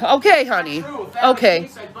 Okay, honey. Not true. If that Okay.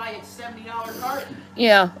 was the case, I'd buy a $70 carton.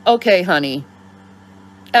 Yeah, okay, honey.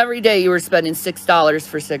 Every day you were spending $6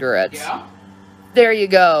 for cigarettes. Yeah. There you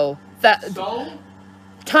go. So?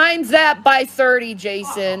 Times that by 30,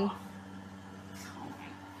 Jason. Oh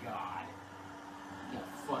my God. You're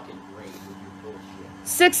fucking great with your bullshit.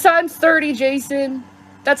 6 times 30, Jason.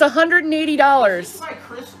 That's $180. Is this why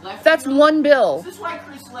Chris left That's you? one bill. Is this why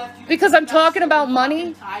Chris left you? Because I'm talking about money?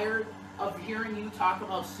 I'm tired of hearing you talk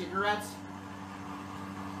about cigarettes.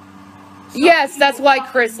 Yes, that's why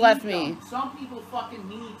fucking Chris need left them. me. Some people fucking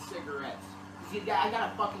need cigarettes. I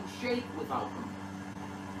gotta fucking shake without them.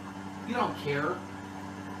 You don't care.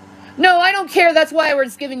 No, I don't care. That's why I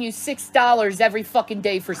was giving you $6 every fucking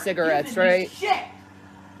day for cigarettes, Giving me right? Shit.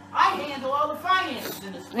 I handle all the finances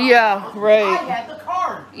in this fucking Yeah, house. right. I had the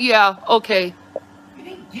card. Yeah, okay. You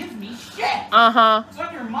didn't give me shit. Uh-huh. It's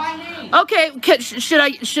under my name. Okay, should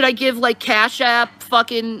I give like Cash App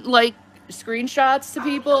fucking like screenshots to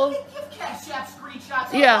people? Give Cash App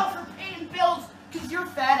screenshots. Yeah. I'm all for paying bills because your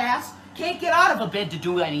fat ass can't get out of a bed to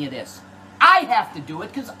do any of this. I have to do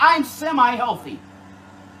it because I'm semi-healthy.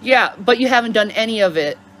 Yeah, but you haven't done any of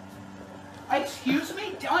it. Excuse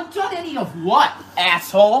me? Done any of what,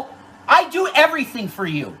 asshole? I do everything for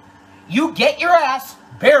you. You get your ass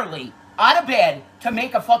barely out of bed to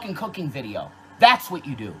make a fucking cooking video. That's what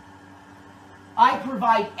you do. I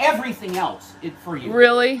provide everything else for you.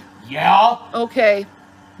 Really? Yeah? Okay.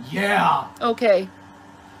 Yeah. Okay.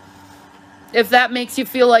 If that makes you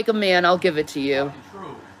feel like a man, I'll give it to you.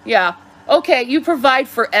 True. Yeah. Okay, you provide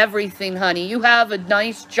for everything, honey. You have a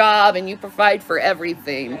nice job and you provide for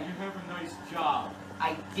everything. Yeah, you have a nice job.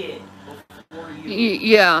 I did before you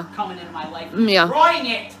Yeah. coming into my life, Yeah. destroying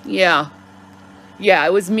it. Yeah. Yeah,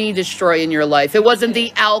 it was me destroying your life. It wasn't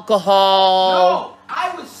the alcohol. No,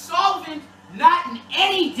 I was solvent, not in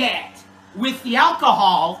any debt. With the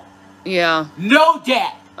alcohol, yeah, no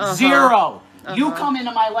debt, zero. You Uh-huh. come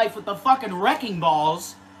into my life with the fucking wrecking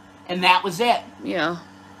balls, and that was it. Yeah.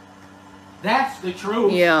 That's the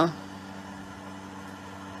truth. Yeah.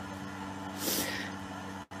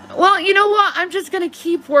 Well, you know what? I'm just going to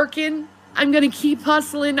keep working. I'm going to keep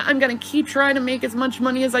hustling. I'm going to keep trying to make as much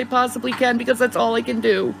money as I possibly can because that's all I can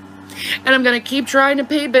do. And I'm going to keep trying to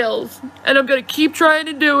pay bills. And I'm going to keep trying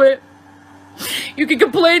to do it. You can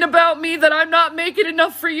complain about me that I'm not making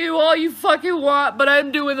enough for you all you fucking want, but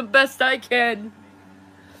I'm doing the best I can.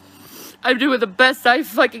 I'm doing the best I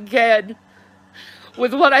fucking can.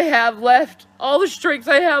 With what I have left, all the strength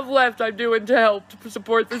I have left, I'm doing to help to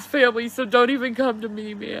support this family, so don't even come to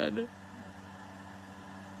me, man.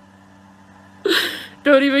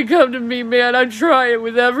 Don't even come to me, man. I'm trying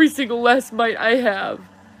with every single last mite I have.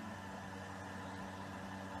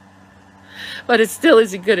 But it still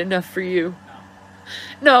isn't good enough for you.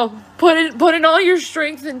 No, putting all your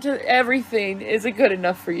strength into everything isn't good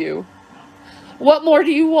enough for you. What more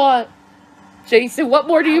do you want? Jason, what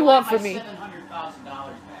more do you want from me? $700,000 back. That's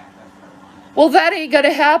what I want. Well, that ain't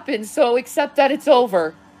gonna happen, so accept that it's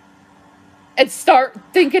over. And start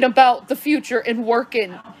thinking about the future and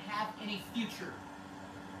working. I don't have any future.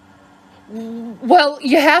 Well,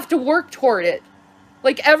 you have to work toward it.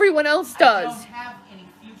 Like everyone else does. I don't have any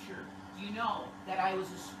future. Do you know that I was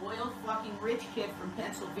a spoiled fucking rich kid from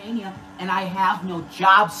Pennsylvania and I have no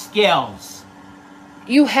job skills?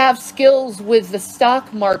 You have skills with the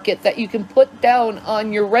stock market that you can put down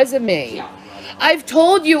on your resume. Yeah. I've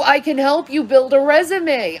told you I can help you build a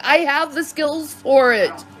resume. I have the skills for I it.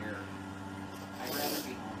 don't care. I'd rather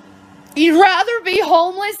be homeless. You'd rather be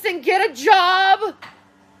homeless than get a job?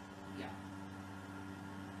 Yeah.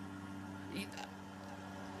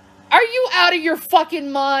 Are you out of your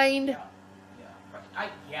fucking mind?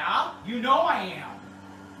 Yeah? You know I am.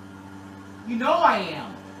 You know I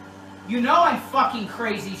am. You know I'm fucking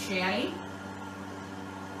crazy, Shanny.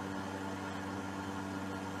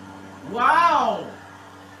 Wow.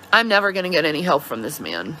 I'm never gonna get any help from this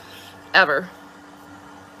man. Ever.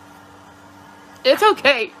 It's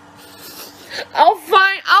okay. I'll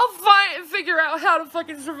figure out how to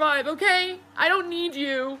fucking survive, okay? I don't need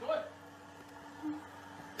you. Good.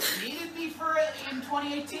 Needed me for it in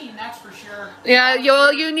 2018, that's for sure. Yeah,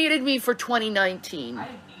 you needed me for 2019. I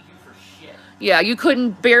didn't need you for shit. Yeah, you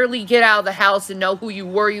couldn't barely get out of the house and know who you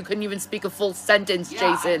were. You couldn't even speak a full sentence, Yeah,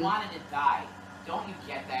 Jason. I wanted to die. Don't you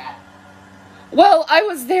get that? Well, I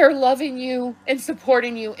was there loving you and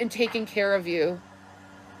supporting you and taking care of you.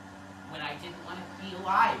 When I didn't want to be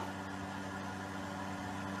alive.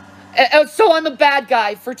 So I'm a bad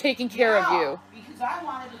guy for taking care of you. Because I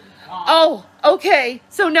wanted to be gone. Oh, okay.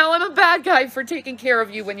 So now I'm a bad guy for taking care of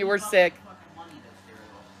you when you were sick.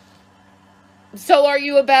 So are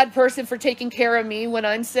you a bad person for taking care of me when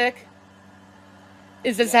I'm sick?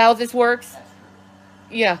 Is this how this works? That's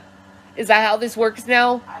true. Yeah. Is that how this works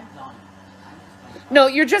now? I'm done. No,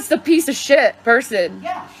 you're just a piece of shit person.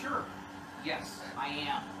 Yeah, sure. Yes, I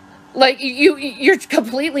am. Like, you're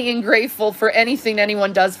completely ungrateful for anything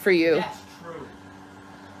anyone does for you. That's true.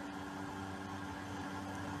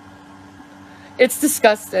 It's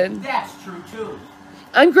disgusting. That's true, too.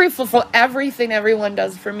 I'm grateful for everything everyone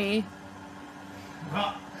does for me.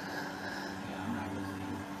 Huh. Yeah, I'm not gonna say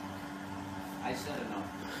it. I said enough.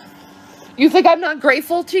 You think I'm not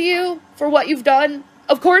grateful to you for what you've done?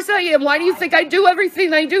 Of course I am. Why do you think I do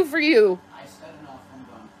everything I do for you? I said enough. I'm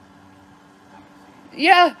done.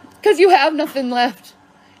 Yeah, because you have nothing left.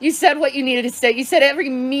 You said what you needed to say. You said every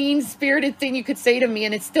mean-spirited thing you could say to me,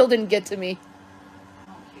 and it still didn't get to me.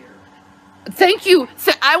 I don't care. Thank you.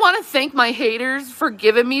 I want to thank my haters for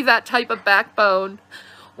giving me that type of backbone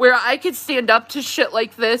where I could stand up to shit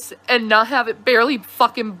like this and not have it barely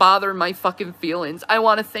fucking bother my fucking feelings. I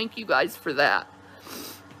want to thank you guys for that.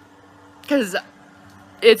 Because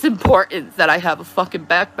it's important that I have a fucking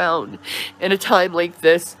backbone in a time like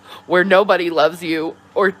this where nobody loves you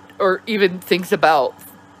or even thinks about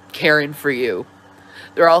caring for you.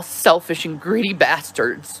 They're all selfish and greedy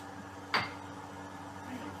bastards.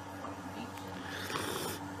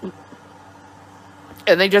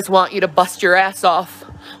 And they just want you to bust your ass off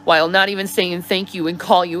while not even saying thank you and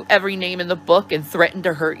call you every name in the book and threaten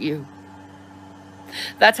to hurt you.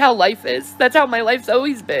 That's how life is. That's how my life's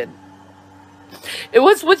always been. It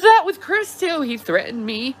was with Chris too. He threatened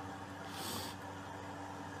me.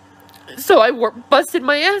 So I busted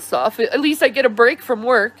my ass off. At least I get a break from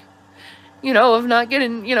work. You know, of not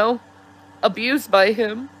getting, you know, abused by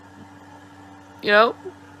him. You know?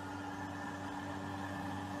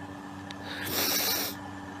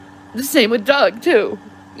 The same with Doug, too.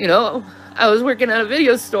 You know, I was working at a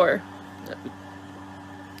video store.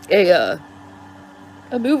 A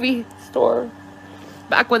movie store.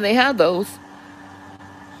 Back when they had those.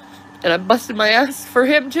 And I busted my ass for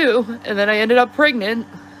him, too. And then I ended up pregnant.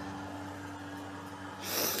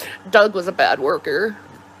 Doug was a bad worker.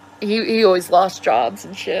 He always lost jobs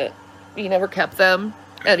and shit. He never kept them.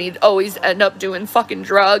 And he'd always end up doing fucking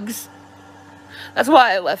drugs. That's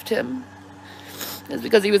why I left him. It's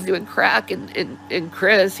because he was doing crack, and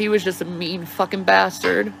Chris, he was just a mean fucking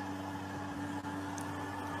bastard.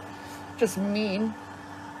 Just mean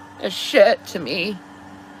as shit to me.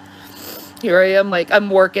 Here I am, like, I'm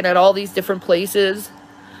working at all these different places,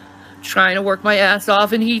 trying to work my ass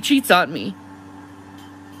off, and he cheats on me.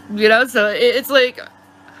 You know, so it's like,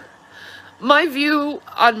 my view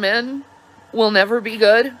on men will never be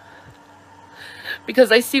good,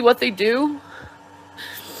 because I see what they do.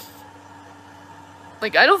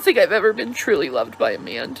 Like, I don't think I've ever been truly loved by a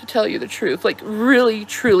man, to tell you the truth. Like, really,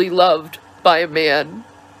 truly loved by a man.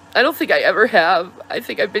 I don't think I ever have. I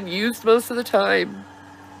think I've been used most of the time.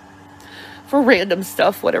 For random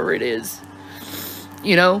stuff, whatever it is.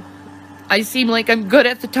 You know? I seem like I'm good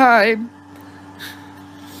at the time.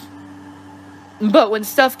 But when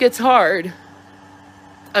stuff gets hard,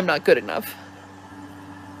 I'm not good enough.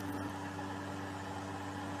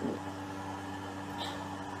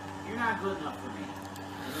 You're not good enough for me.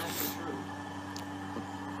 And that's the truth.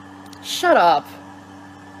 Shut up.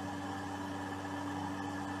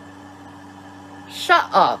 Shut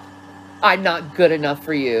up. I'm not good enough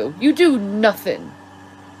for you. You do nothing.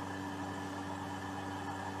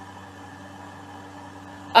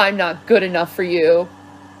 I'm not good enough for you.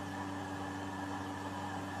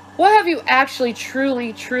 What have you actually,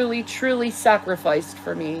 truly, truly, truly sacrificed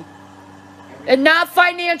for me? And not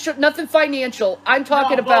financial, nothing financial. I'm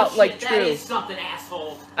talking about, like, true. That is something,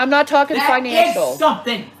 asshole. I'm not talking financial. That is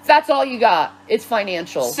something. That's all you got. It's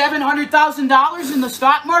financial. $700,000 in the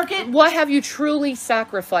stock market? What have you truly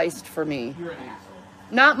sacrificed for me? You're an asshole.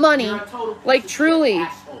 Not money. You're a total like, truly.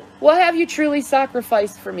 asshole. What have you truly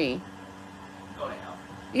sacrificed for me? Go to hell.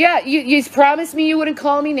 Yeah, you promised me you wouldn't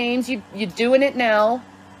call me names. You're doing it now.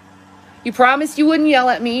 You promised you wouldn't yell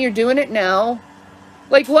at me. You're doing it now.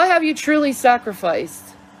 Like, what have you truly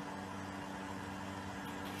sacrificed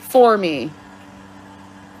for me?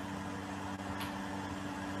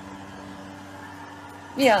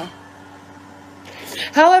 Yeah.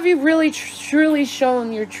 How have you really, truly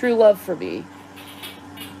shown your true love for me?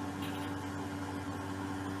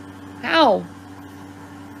 How?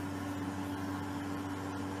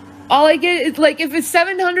 All I get is, like, if it's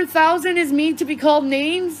 700,000 is me to be called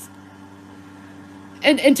names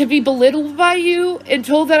and to be belittled by you and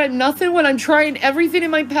told that I'm nothing when I'm trying everything in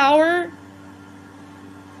my power.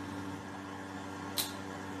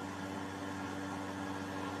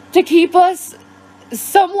 To keep us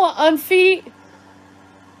somewhat on feet.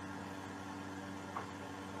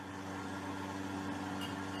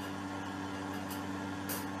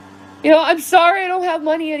 You know, I'm sorry I don't have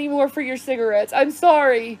money anymore for your cigarettes. I'm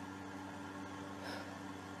sorry.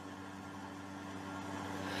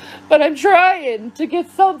 But I'm trying to get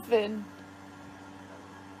something.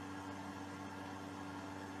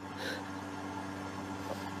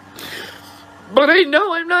 But I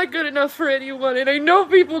know I'm not good enough for anyone, and I know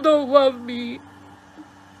people don't love me.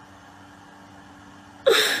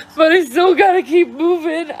 But I still gotta keep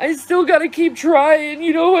moving. I still gotta keep trying,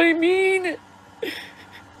 you know what I mean? Even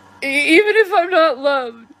if I'm not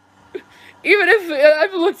loved. Even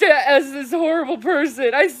if I'm looked at as this horrible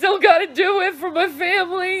person, I still gotta do it for my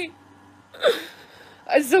family.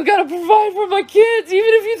 I still gotta provide for my kids. Even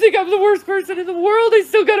if you think I'm the worst person in the world, I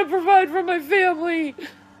still gotta provide for my family.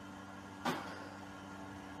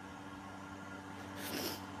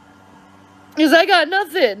 Because I got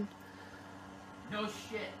nothing. No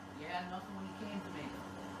shit. You had nothing when you came to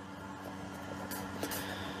me.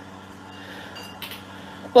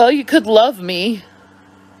 Well, you could love me.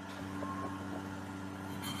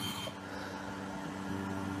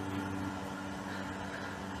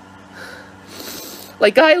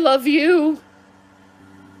 Like I love you.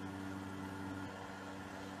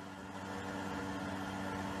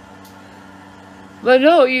 But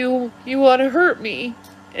no, you want to hurt me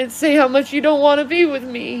and say how much you don't want to be with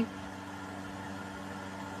me.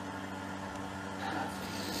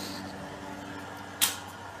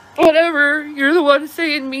 Whatever, you're the one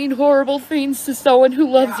saying mean, horrible things to someone who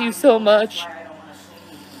loves you so much.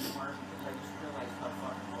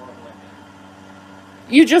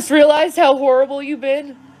 You just realized how horrible you've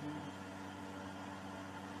been?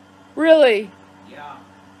 Really? Yeah.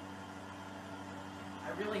 I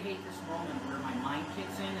really hate this moment where my mind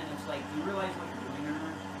kicks in and it's you realize what you're doing or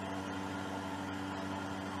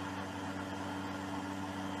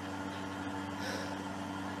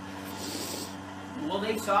not? Well,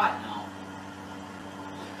 they saw it now.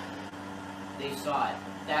 They saw it.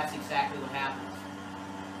 That's exactly what happens.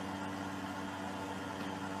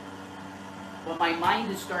 But my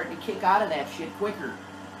mind is starting to kick out of that shit quicker.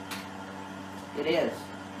 It is.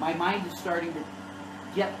 My mind is starting to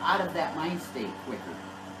get out of that mind state quicker.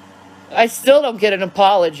 I still don't get an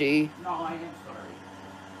apology. No, I am sorry.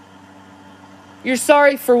 You're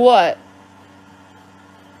sorry for what?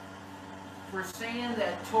 For saying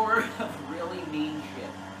that Tor really mean shit.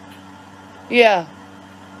 Yeah.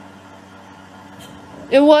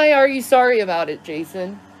 And why are you sorry about it,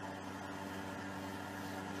 Jason?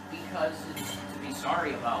 Because it's to be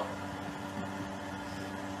sorry about.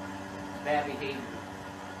 Bad behavior.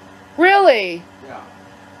 Really? Yeah.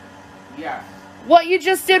 Yeah. What you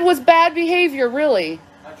just did was bad behavior, really.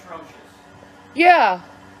 Atrocious. Yeah.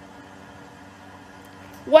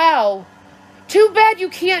 Wow. Too bad you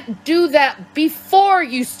can't do that before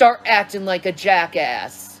you start acting like a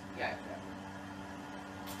jackass. Yeah.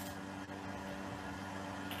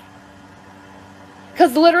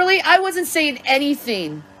 Because literally, I wasn't saying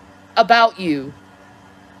anything about you.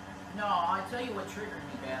 No, I'll tell you what triggered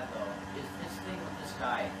me bad, though, is this thing with this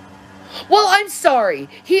guy. Well, I'm sorry.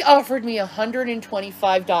 He offered me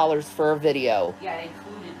 $125 for a video. Yeah, it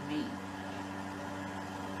included me.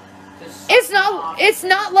 It's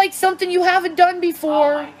not like something you haven't done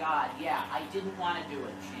before. Oh my God, yeah, I didn't want to do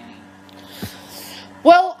it, Shanny.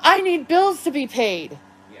 Well, I need bills to be paid.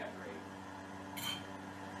 Yeah, great.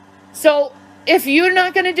 So, if you're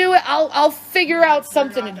not going to do it, I'll figure out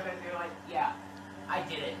something. You're not gonna do it? Yeah, I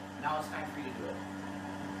did it. Now it's time for you to do it.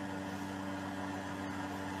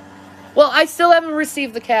 Well, I still haven't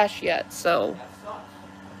received the cash yet, so. That sucks.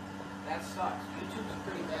 That sucks. YouTube's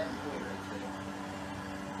pretty bad employer, I'd say.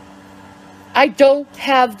 I don't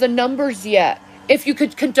have the numbers yet. If you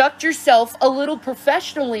could conduct yourself a little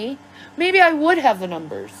professionally, maybe I would have the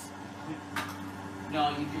numbers. No,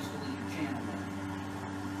 you just delete your channel.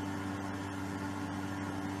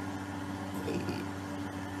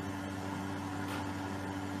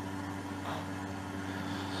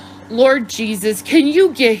 Lord Jesus, can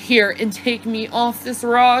you get here and take me off this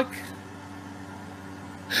rock?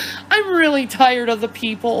 I'm really tired of the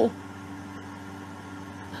people.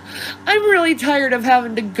 I'm really tired of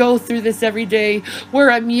having to go through this every day where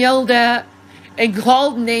I'm yelled at and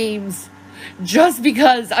called names just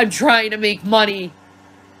because I'm trying to make money.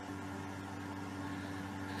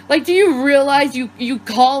 Like, do you realize you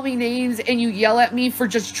call me names and you yell at me for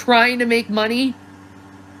just trying to make money?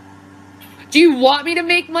 Do you want me to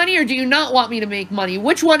make money or do you not want me to make money?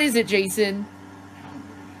 Which one is it, Jason?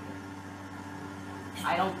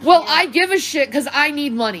 I don't care. Well, I give a shit because I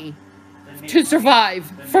need money to survive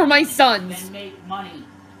for my sons. Then make money.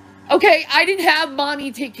 Okay, I didn't have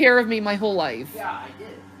money take care of me my whole life. Yeah, I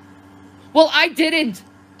did. Well, I didn't.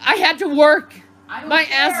 I had to work my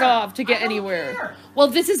care. ass off to get I don't anywhere. care. Well,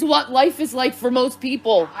 this is what life is like for most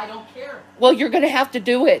people. I don't care. Well, you're going to have to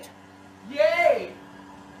do it. Yay!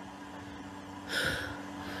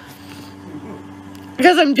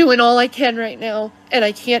 Because I'm doing all I can right now, and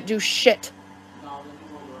I can't do shit. No, the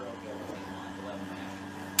New World Order will get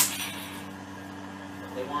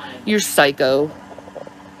what they wanted. You're psycho. I'm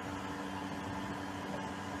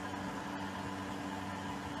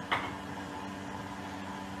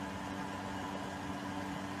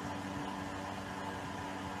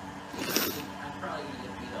probably going to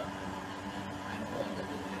get beat up. I'm going to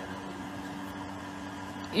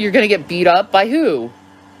get You're going to get beat up by who?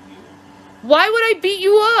 Why would I beat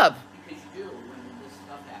you up? Because you do when this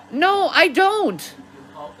stuff happens. No, I don't. You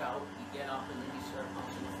hulk out, you get up, and then you start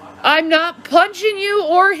punching the fuck out. I'm not punching you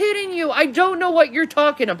or hitting you. I don't know what you're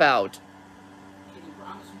talking about. Can you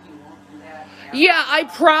promise me you won't do that? Yeah, I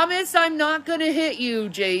promise I'm not going to hit you,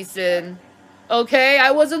 Jason. Okay? I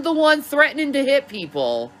wasn't the one threatening to hit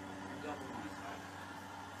people.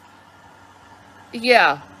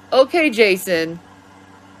 Yeah. Okay, Jason.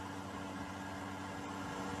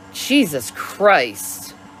 Jesus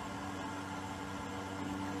Christ.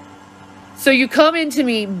 So you come into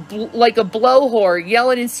me like a blowhard,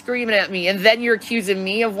 yelling and screaming at me, and then you're accusing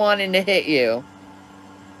me of wanting to hit you.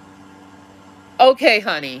 Okay,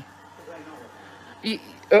 honey.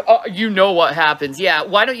 You know what happens. Yeah,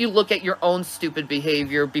 why don't you look at your own stupid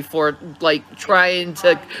behavior before, like, trying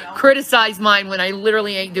to criticize mine when I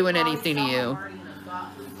literally ain't doing anything to you.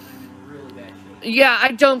 Yeah,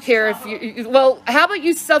 I don't care if you... Well, how about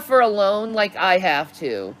you suffer alone like I have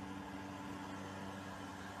to?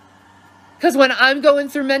 Because when I'm going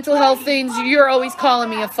through mental health things, you're always calling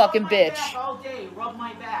me a fucking bitch. Back all day, rub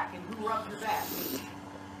my back, and who rubs your back?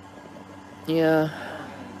 Yeah.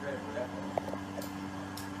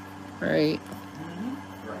 Right.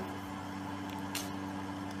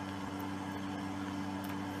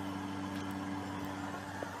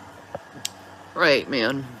 Right,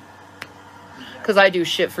 man. Because I do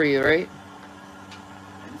shit for you, right?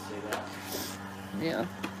 I didn't say that. Yeah.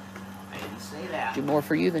 I didn't say that. Do more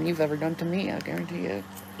for you than you've ever done to me, I guarantee it.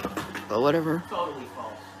 But whatever. Totally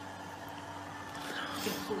false.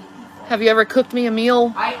 Completely false. Have you ever cooked me a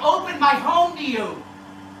meal? I opened my home to you.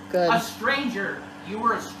 Good. A stranger. You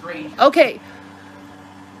were a stranger. Okay.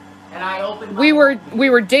 And I opened my We home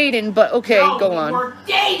were dating, but okay, no, go on. We were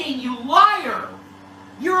dating, you liar.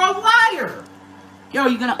 You're a liar. Yo,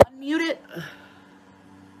 you gonna unmute it?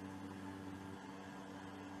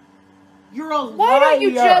 You're a liar. Why don't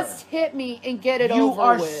you just hit me and get it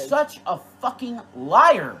over with? You are such a fucking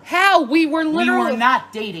liar. How? We were literally... We were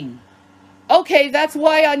not dating. Okay, that's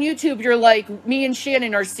why on YouTube you're like, me and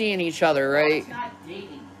Shannon are seeing each other, right? No, it's not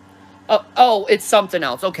dating. Oh, it's something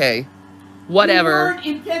else. Okay. Whatever. We weren't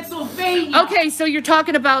in Pennsylvania. Okay, so you're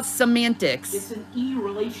talking about semantics. It's an E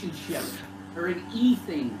relationship. Or an E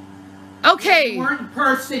thing. Okay. We weren't in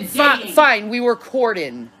person dating. Fine, we were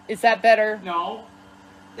courting. Is that better? No.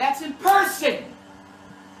 That's in person.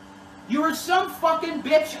 You were some fucking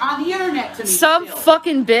bitch on the internet to me. Some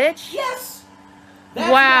fucking bitch? Yes.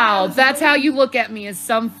 Wow, that's how you look at me, as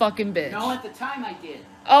some fucking bitch. No, at the time I did.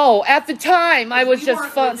 Oh, at the time I was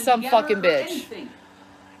just some fucking bitch. Anything.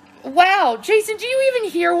 Wow, Jason, do you even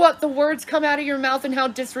hear what the words come out of your mouth and how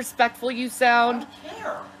disrespectful you sound? I don't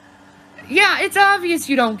care. Yeah, it's obvious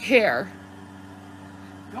you don't care.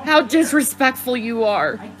 How disrespectful you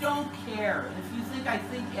are. I don't care. And if you think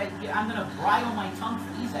I'm going to bridle my tongue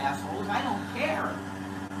for these assholes, I don't care.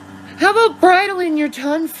 How about bridling your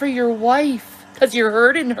tongue for your wife? Because you're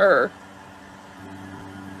hurting her.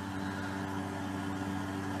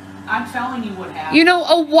 I'm telling you what happened. You know,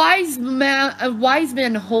 a wise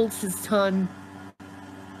man holds his tongue.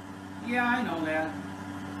 Yeah, I know that.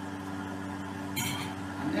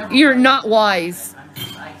 You're not wise.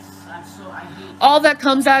 I hate all that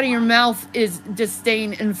comes out of your mouth is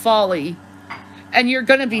disdain and folly. And you're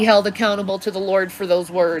going to be held accountable to the Lord for those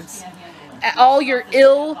words. All your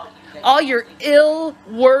ill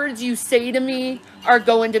words you say to me are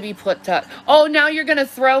going to be put to... Oh, now you're going to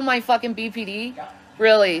throw my fucking BPD?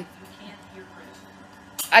 Really?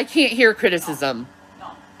 I can't hear criticism.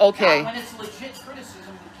 Okay. When it's legit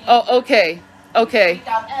criticism, we can't. Oh, okay. Okay.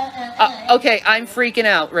 Okay, I'm freaking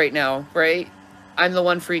out right now, right? I'm the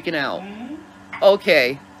one freaking out.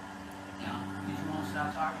 Okay.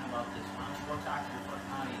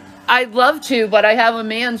 I'd love to, but I have a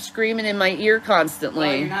man screaming in my ear constantly.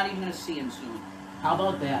 Well, you're not even going to see him soon. How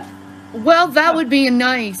about that? Well, that would be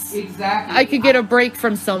nice. Exactly. I could get a break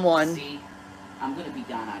from someone. See, I'm going to be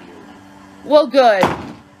gone out of your life. Well, good.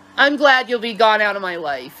 I'm glad you'll be gone out of my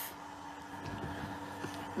life.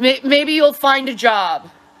 Maybe you'll find a job.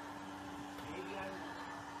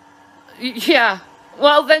 Yeah.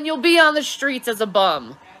 Well, then you'll be on the streets as a bum.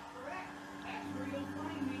 That's correct. That's where you'll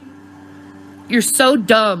find me. You're so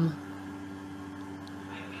dumb.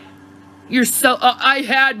 You're so... I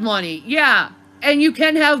had money. Yeah. And you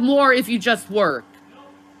can have more if you just work.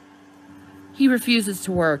 He refuses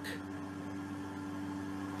to work.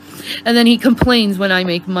 And then he complains when I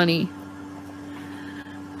make money.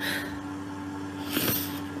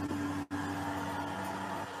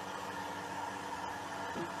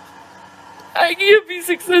 I can't be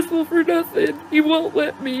successful for nothing. He won't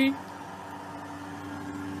let me.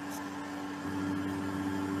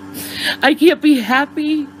 I can't be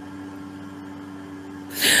happy.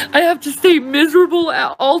 I have to stay miserable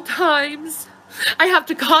at all times. I have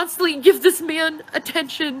to constantly give this man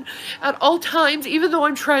attention at all times, even though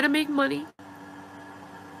I'm trying to make money.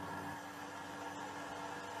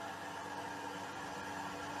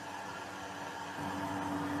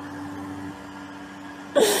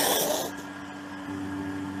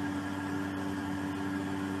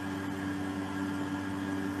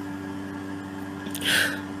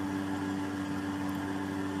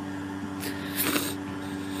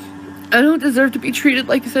 I don't deserve to be treated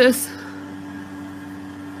like this.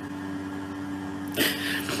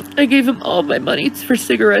 I gave him all my money for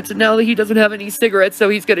cigarettes, and now that he doesn't have any cigarettes, so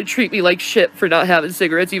he's gonna treat me like shit for not having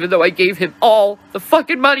cigarettes, even though I gave him all the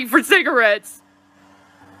fucking money for cigarettes.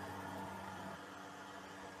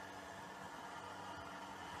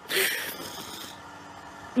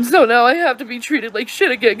 So now I have to be treated like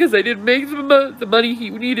shit again because I didn't make the money he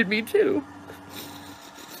needed me to.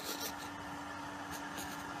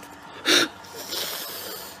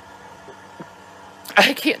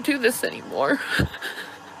 can't do this anymore.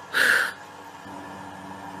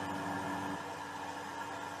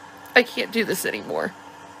 I can't do this anymore.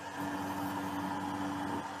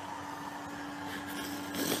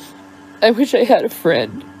 I wish I had a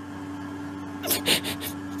friend.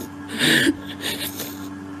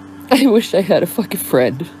 I wish I had a fucking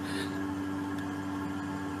friend.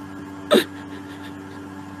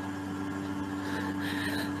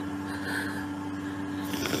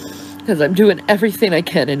 Because I'm doing everything I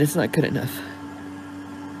can and it's not good enough.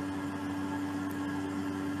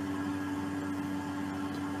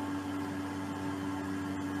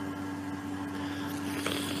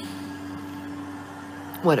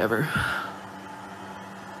 Whatever.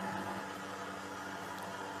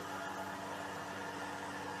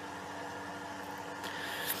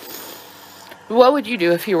 What would you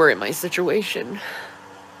do if you were in my situation?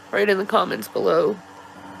 Write in the comments below.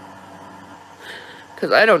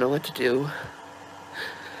 Because I don't know what to do.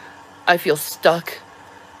 I feel stuck.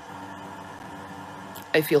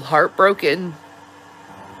 I feel heartbroken.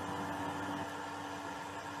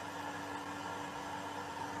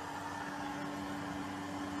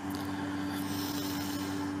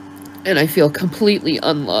 And I feel completely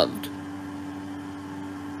unloved.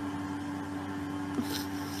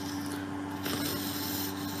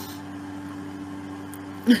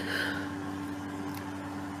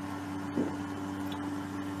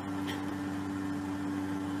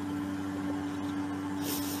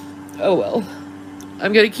 Oh well.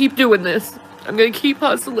 I'm gonna keep doing this. I'm gonna keep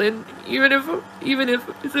hustling, even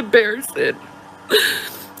if it's embarrassing.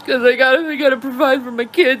 Cause I gotta provide for my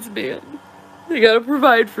kids, man. I gotta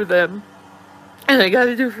provide for them. And I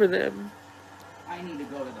gotta do for them. I need to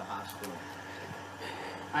go to the hospital.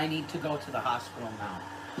 I need to go to the hospital now.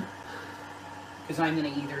 Because I'm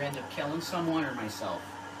going to either end up killing someone or myself.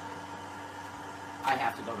 I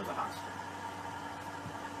have to go to the hospital.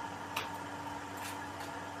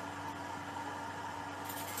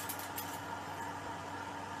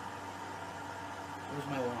 Where's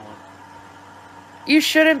my wallet? You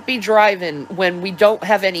shouldn't be driving when we don't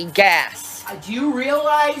have any gas. Do you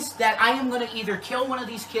realize that I am going to either kill one of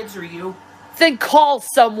these kids or you? Then call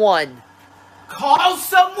someone. Call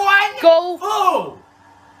someone? Go. Who?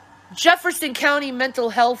 Jefferson County Mental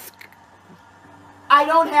Health. I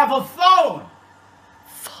don't have a phone.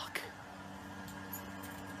 Fuck.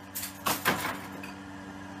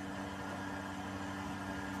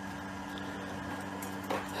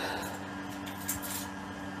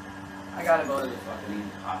 I gotta go to the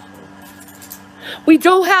fucking hospital. We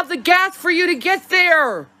don't have the gas for you to get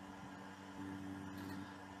there.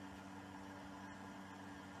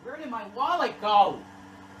 Where did my wallet go?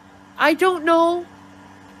 I don't know.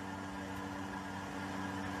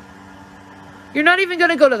 You're not even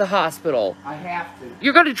going to go to the hospital. I have to.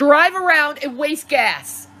 You're going to drive around and waste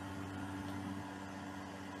gas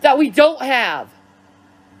that we don't have.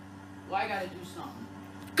 Well, I gotta do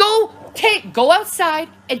something. Go outside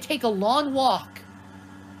and take a long walk.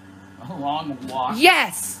 A long walk?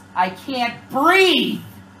 Yes. I can't breathe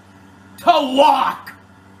to walk.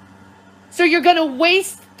 So you're going to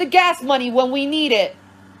waste the gas money when we need it.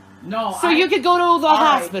 No. So you could go to the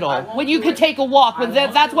hospital when you could take a walk. When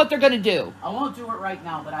that's what they're going to do. I won't do it right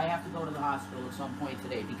now, but I have to go to the hospital at some point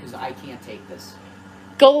today because I can't take this.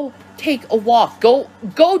 Go take a walk. Go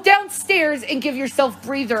downstairs and give yourself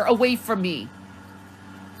breather away from me.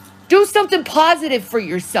 Do something positive for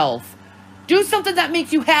yourself. Do something that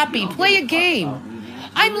makes you happy. Play a game.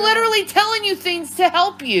 I'm literally telling you things to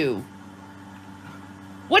help you.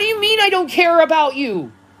 What do you mean I don't care about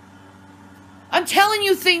you? I'm telling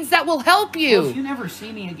you things that will help you. Well, if you never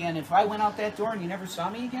see me again, if I went out that door and you never saw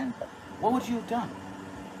me again, what would you have done?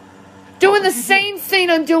 Doing the same thing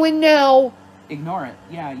I'm doing now. Ignore it.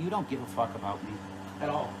 Yeah, you don't give a fuck about me at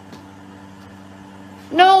all.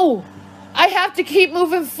 No. I have to keep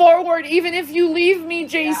moving forward even if you leave me,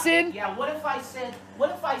 Jason. Yeah, what if I said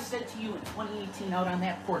to you in 2018 out on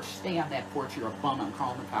that porch, stay on that porch, you're a bum, I'm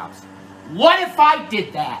calling the cops. What if I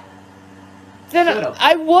did that? Then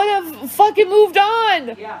I would have fucking moved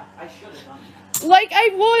on. Yeah, I should have done that. Like I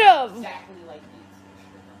would have. Exactly like Nancy. I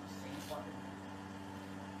should have done the same fucking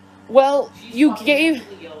thing. Well, She's you gave...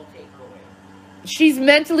 mentally ill, take her away. She's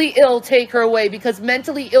mentally ill, take her away, because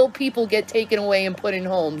mentally ill people get taken away and put in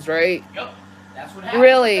homes, right? Yep. That's what happened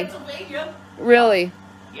Really? in Pennsylvania. Really?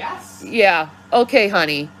 Yes. Yeah. Okay,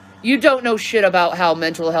 honey. You don't know shit about how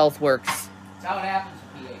mental health works. That's how it happens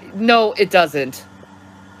in PA. No, it doesn't.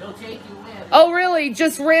 They'll take you in. Oh, really?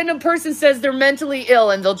 Just random person says they're mentally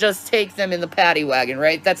ill and they'll just take them in the paddy wagon,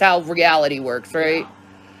 right? That's how reality works, right? Yeah.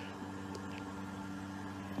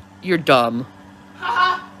 You're dumb.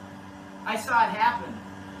 Haha. I saw it happen.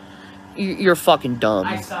 You're fucking dumb.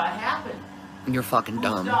 I saw it happen. You're fucking Who's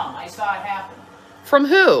dumb. dumb? I saw it happen. From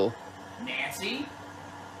who? Nancy.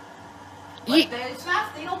 But it's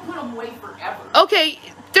not, they don't put them away forever. Okay,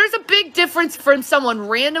 there's a big difference from someone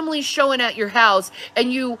randomly showing at your house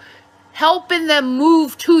and you helping them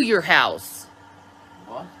move to your house.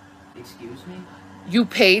 What? Excuse me? You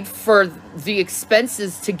paid for the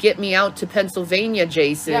expenses to get me out to Pennsylvania,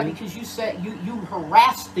 Jason. Yeah, because you said you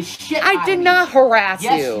harassed the shit out of me. I did not harass you.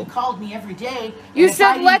 Yes, you called me every day. You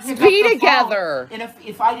said, let's be together. And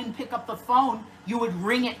if I didn't pick up the phone, you would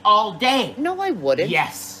ring it all day. No, I wouldn't.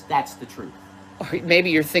 Yes, that's the truth. Or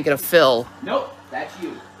maybe you're thinking of Phil. Nope, that's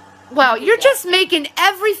you. Wow, you're just making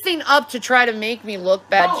everything up to try to make me look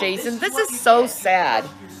bad, Jason. This is so sad.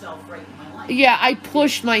 Yeah, I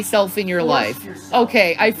pushed myself in your life.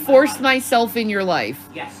 Okay, I forced myself in your life.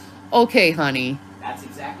 Yes. Okay, honey. That's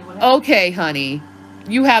exactly what happened. Okay, honey.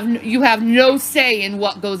 You have no say in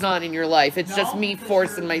what goes on in your life. It's just me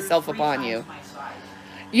forcing myself upon you.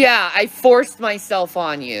 Yeah, I forced myself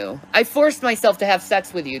on you. I forced myself to have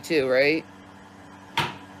sex with you too, right?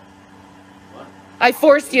 What? I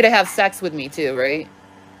forced you to have sex with me too, right?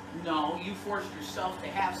 No, you forced yourself to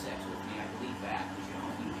have sex with me. I believe that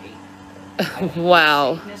because you hate me.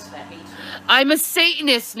 Wow. I'm a Satanist that hates me. I'm a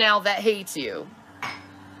Satanist now that hates you.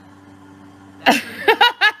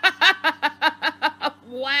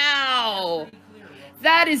 Wow.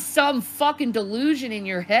 That is some fucking delusion in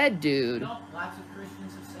your head, dude. No, lots of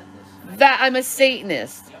Christians have said this. That I'm a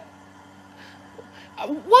Satanist. Yep.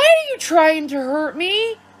 Why are you trying to hurt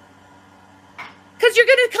me? Because you're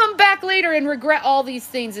going to come back later and regret all these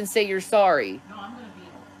things and say you're sorry. No, I'm going to be in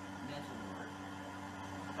a mental ward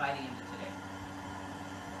by the end of today.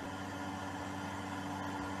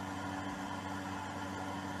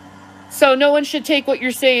 So no one should take what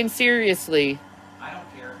you're saying seriously. I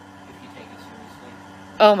don't care if you take it seriously.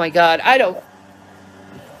 Oh my God, I don't...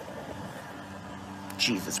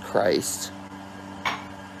 Jesus Christ.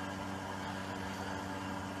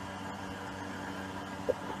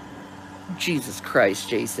 Jesus Christ,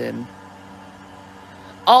 Jason.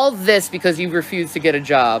 All this because you refused to get a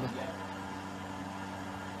job. Yeah.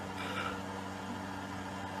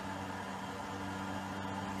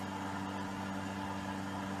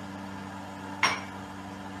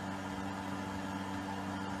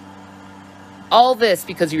 All this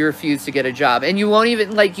because you refused to get a job. And you won't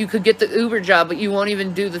even, like, you could get the Uber job, but you won't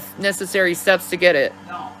even do the necessary steps to get it.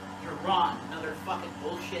 No, you're wrong. Another fucking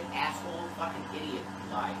bullshit, asshole, fucking idiot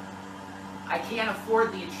lie. I can't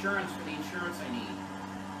afford the insurance for the insurance I need.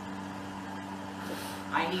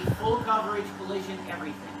 I need full coverage, collision,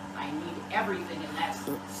 everything. I need everything, and that's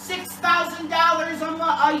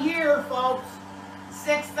 $6,000 a year, folks.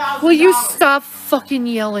 $6,000. Will you stop fucking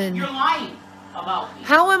yelling? You're lying about me.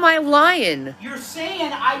 How am I lying? You're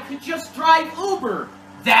saying I could just drive Uber.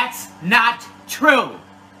 That's not true.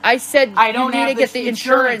 I said I don't you need have to get the the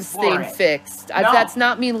insurance insurance for thing it. fixed. No. That's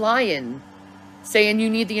not me lying. Saying you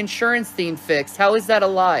need the insurance thing fixed. How is that a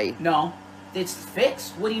lie? No, it's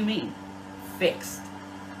fixed. What do you mean? Fixed.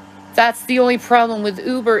 That's the only problem with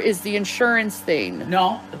Uber is the insurance thing.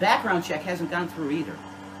 No, the background check hasn't gone through either.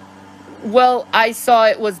 Well, I saw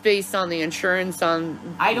it was based on the insurance on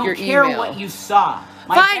I don't your care email. what you saw.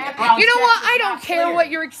 My Fine. background You know check what? is I don't not care clear. what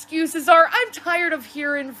your excuses are. I'm tired of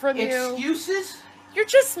hearing from you. Excuses? You're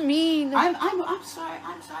just mean. I'm sorry.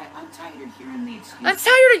 I'm tired of hearing the excuses. I'm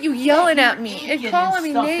tired of you yelling You're at me and aching calling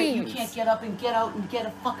me stuff that names. You can't get up and get out and get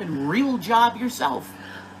a fucking real job yourself.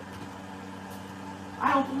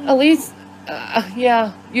 I don't believe At least,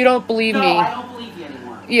 yeah, you don't believe No, me. I don't believe you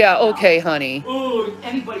anymore. Yeah, No. okay, honey. Oh,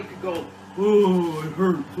 anybody could go, oh, it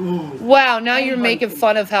hurts. Oh. Wow, now you're Anybody making can-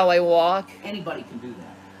 fun of how I walk. Anybody can do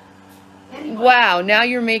that. Anybody. Wow, now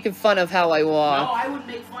you're making fun of how I No, walk. I wouldn't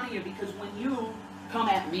make fun of you because when you come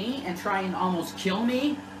at me and try and almost kill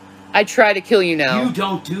me, I try to kill you now. you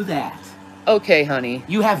don't do that. Okay, honey.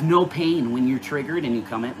 You have no pain when you're triggered and you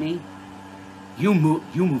come at me. You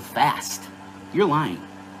move fast. You're lying.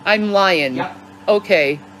 I'm lying. Yep.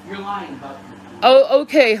 Okay. You're lying about your Oh,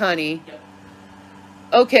 okay, honey. Yep.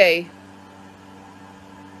 Okay.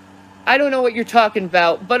 I don't know what you're talking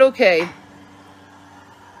about, but okay.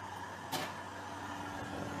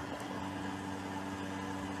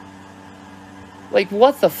 Like,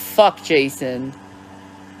 what the fuck, Jason?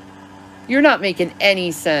 You're not making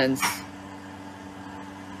any sense.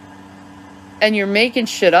 And you're making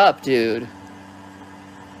shit up, dude.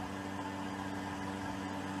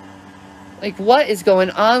 Like, what is going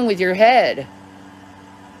on with your head?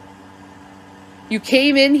 You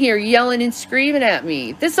came in here yelling and screaming at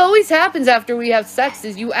me. This always happens after we have sex,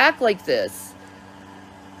 is you act like this.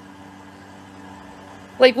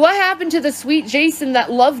 Like, what happened to the sweet Jason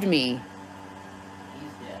that loved me?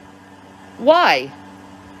 He's dead. Why?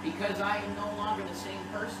 Because I am no longer the same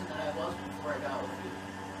person that I was before I got with you.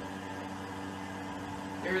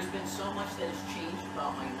 There has been so much that has changed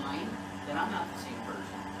about my mind that I'm not the same person.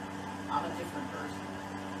 I'm a different person.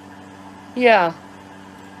 Yeah.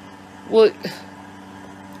 Well,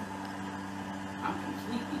 I'm a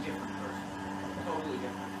completely different person. Totally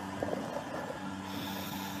different.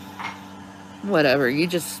 whatever. You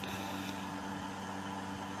just...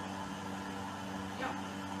 Yeah.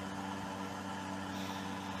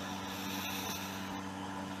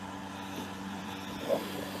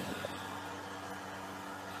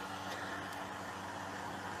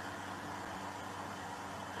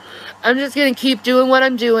 I'm just going to keep doing what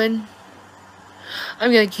I'm doing.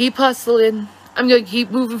 I'm going to keep hustling. I'm going to keep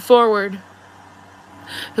moving forward.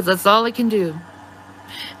 Because that's all I can do.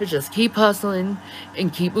 Is just keep hustling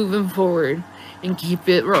and keep moving forward. And keep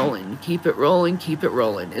it rolling. Keep it rolling. Keep it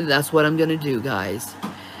rolling. And that's what I'm going to do, guys.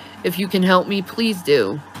 If you can help me, please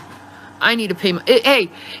do. I need to pay my... Hey,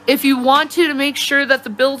 if you want to make sure that the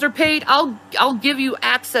bills are paid, I'll give you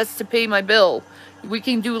access to pay my bill. We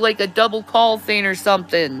can do like a double call thing or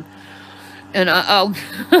something. And I'll...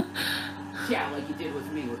 Yeah, like you did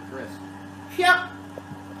with me with Chris. Yep.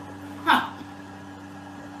 Huh.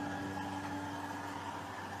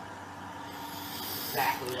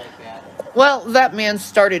 Exactly like that. Well, that man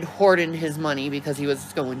started hoarding his money because he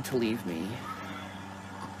was going to leave me.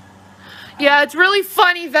 Yeah, it's really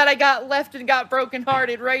funny that I got left and got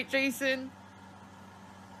brokenhearted, right, Jason?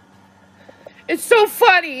 It's so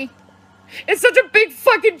funny. It's such a big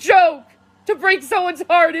fucking joke to break someone's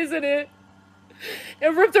heart, isn't it?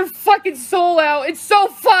 And rip their fucking soul out. It's so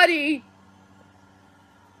funny.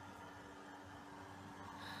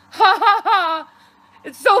 Ha ha ha.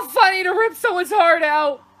 It's so funny to rip someone's heart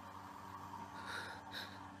out.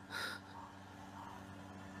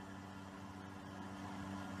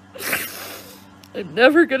 I'm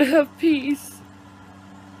never gonna have peace.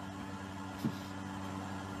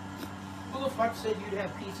 Who the fuck said you'd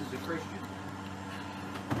have peace as a Christian?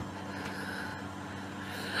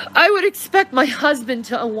 I would expect my husband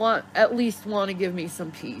to at least want to give me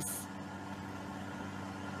some peace.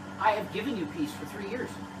 I have given you peace for 3 years.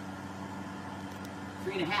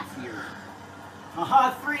 3.5 years.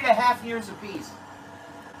 3.5 years of peace.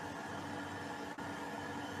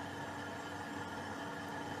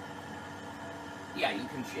 Yeah, you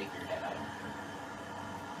can shake your head, I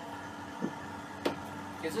don't care.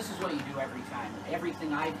 Because this is what you do every time.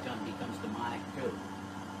 Everything I've done becomes demonic, too.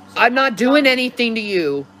 So I'm not doing anything to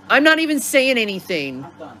you. I'm not even saying anything.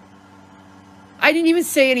 I'm done. I didn't even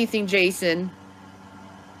say anything, Jason.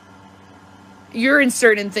 You're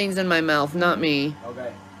inserting things in my mouth, not me.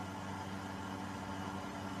 Okay.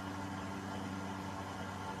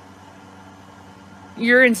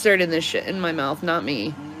 You're inserting this shit in my mouth, not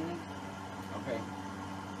me. Mm-hmm. Okay.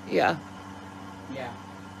 Yeah. Yeah.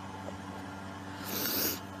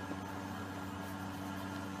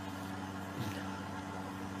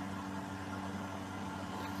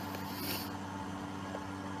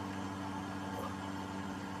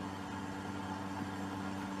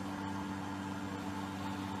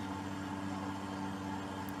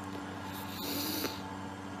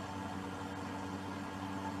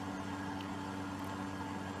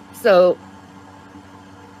 So,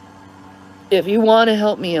 if you want to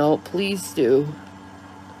help me out, please do.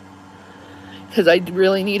 Because I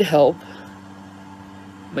really need help.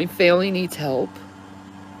 My family needs help.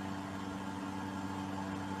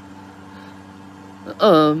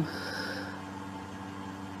 I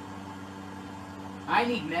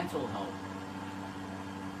need mental help.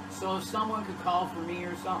 So if someone could call for me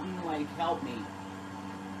or something, like, help me.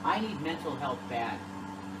 I need mental help bad.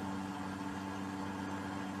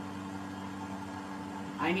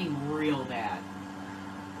 I mean real bad.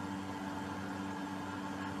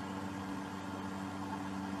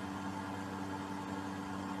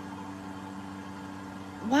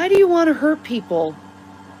 Why do you want to hurt people?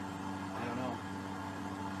 I don't know.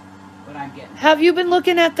 But I'm getting... Have you been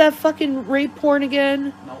looking at that fucking rape porn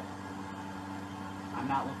again? Nope. I'm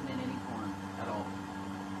not looking at any porn at all.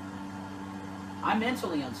 I'm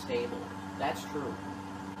mentally unstable. That's true.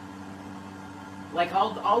 Like,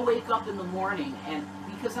 I'll wake up in the morning, and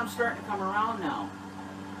because I'm starting to come around now.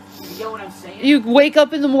 You get what I'm saying? You wake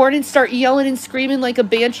up in the morning, start yelling and screaming like a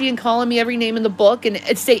banshee and calling me every name in the book and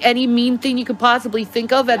say any mean thing you could possibly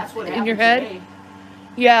think of in your head? Today.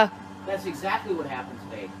 Yeah. That's exactly what happened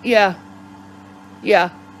today. Yeah.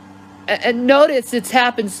 Yeah. And notice it's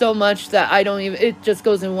happened so much that I don't even... It just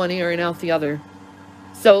goes in one ear and out the other.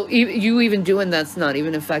 So you even doing that's not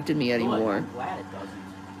even affected me anymore. I'm glad it doesn't.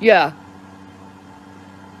 Yeah.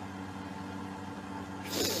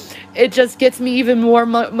 It just gets me even more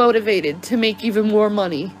motivated to make even more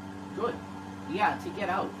money. Good. Yeah, to get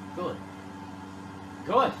out. Good.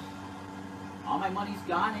 Good. All my money's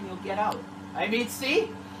gone and you'll get out. I mean, see?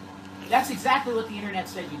 That's exactly what the internet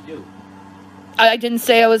said you'd do. I didn't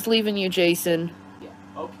say I was leaving you, Jason. Yeah,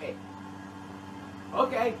 okay.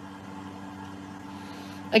 Okay.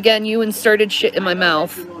 Again, you inserted shit in my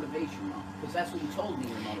mouth. That's your motivation, though, because that's what you told me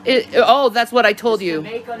your motivation. Oh, that's what I told you. To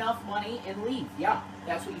make enough money and leave. Yeah,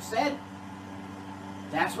 that's what you said.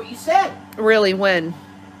 That's what you said. Really, when?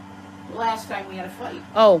 The last time we had a fight.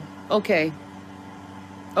 Oh, okay.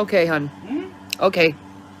 Okay, hon. Hmm? Okay.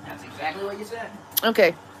 That's exactly what you said.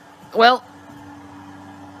 Okay. Well,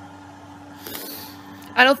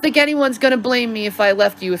 I don't think anyone's gonna blame me if I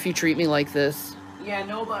left you if you treat me like this. Yeah,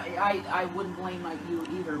 nobody. I wouldn't blame you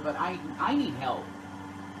either, but I need help.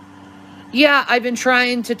 Yeah, I've been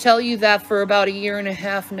trying to tell you that for about 1.5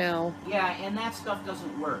 years now. Yeah, and that stuff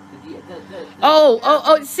doesn't work.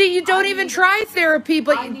 See, you don't even try therapy,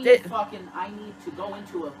 but I need to go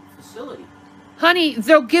into a facility. Honey,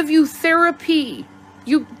 they'll give you therapy.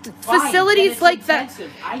 Facilities like that,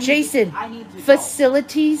 Jason,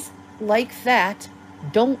 facilities like that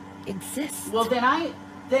don't exist. Well,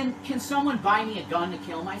 then can someone buy me a gun to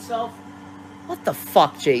kill myself? What the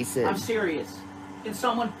fuck, Jason? I'm serious. Can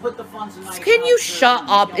someone put the funds in my account? Can you shut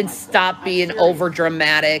up and stop being over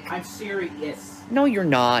dramatic? I'm serious. No, you're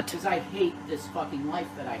not. Because I hate this fucking life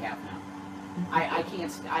that I have now. I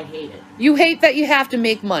can't. I hate it. You hate that you have to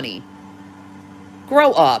make money.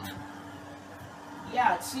 Grow up.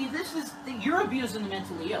 Yeah, see, you're abusing the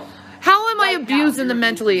mentally ill. How am I abusing the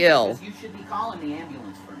mentally ill? Because you should be calling the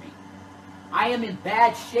ambulance for me. I am in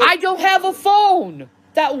bad shape. I don't have a phone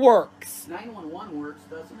that works. 911 works,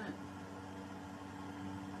 doesn't it?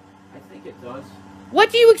 I think it does. What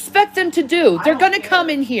do you expect them to do? They're going to come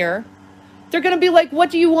in here. They're going to be like, what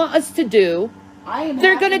do you want us to do?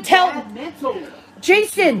 They're going to tell...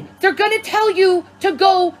 Jason, they're going to tell you to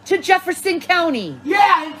go to Jefferson County.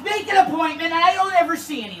 Yeah, and make an appointment, and I don't ever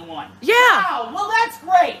see anyone. Yeah. Wow, well, that's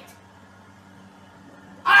great.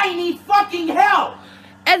 I need fucking help.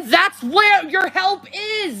 And that's where your help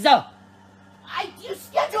is. You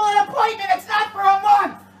schedule an appointment. It's not for a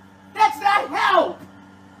month. That's not help.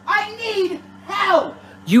 I need help.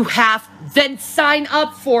 You have, then sign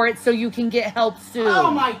up for it so you can get help soon.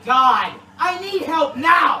 Oh my God. I need help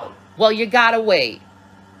now. Well, you gotta wait.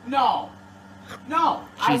 No.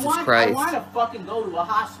 Jesus Christ. I want to fucking go to a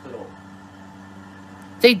hospital.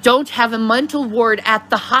 They don't have a mental ward at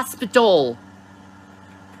the hospital.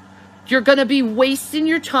 You're gonna be wasting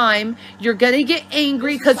your time. You're gonna get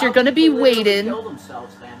angry because you're gonna be waiting. Kill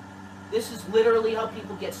themselves, then. This is literally how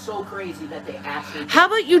people get so crazy that they actually... How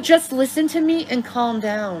about you just listen to me and calm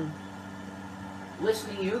down?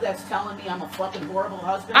 Listen to you? That's telling me I'm a fucking horrible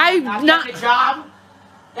husband? I'm not getting a job?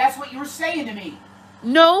 That's what you were saying to me.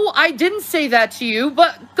 No, I didn't say that to you,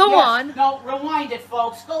 but go on. No, rewind it,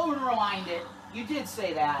 folks. Go and rewind it. You did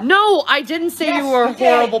say that. No, I didn't say you were a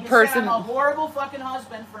horrible person. You said I'm a horrible fucking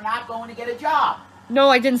husband for not going to get a job. No,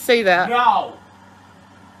 I didn't say that. No.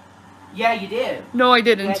 Yeah, you did. No, I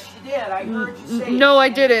didn't. Yes, you did. I heard you say it. No, I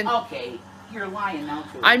didn't. Okay, you're lying now,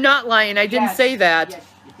 too. I'm not lying. I didn't say that. Yes,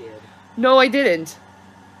 you did. No, I didn't.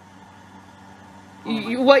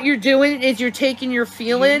 What you're doing is you're taking your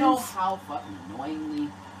feelings. You know how fucking annoyingly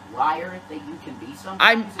liar that you can be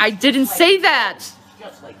sometimes? I didn't say that.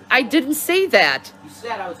 I didn't say that. You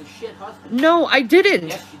said I was a shit husband. No, I didn't.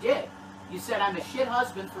 Yes, you did. You said I'm a shit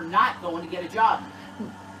husband for not going to get a job.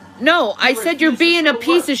 No, I said you're being a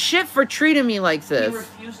piece of shit for treating me like this.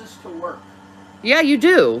 He refuses to work. Yeah, you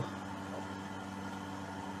do.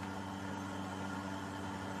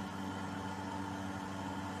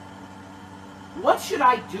 What should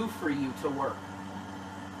I do for you to work?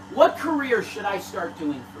 What career should I start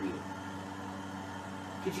doing for you?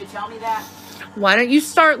 Could you tell me that? Why don't you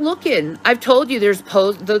start looking? I've told you there's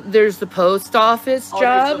the post office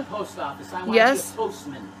job. There's the post office. I want to be a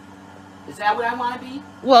postman. Is that what I want to be?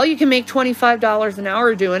 Well, you can make $25 an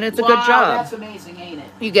hour doing it. It's a good job. That's amazing, ain't it?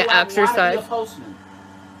 You get exercise. I want to be a postman.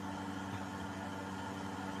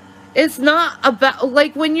 It's not about,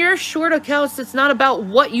 like, when you're short accounts, it's not about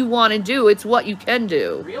what you want to do. It's what you can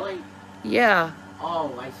do. Really? Yeah.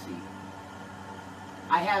 Oh, I see.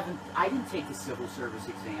 I didn't take the civil service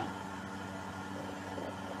exam.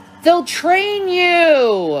 They'll train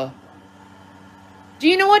you. Do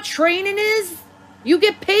you know what training is? You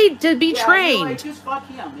get paid to be trained. You know, just fuck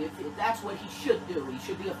him. If that's what he should do. He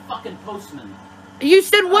should be a fucking postman. You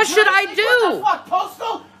said, what should I do? What the fuck,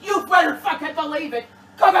 Postal? You better fucking believe it.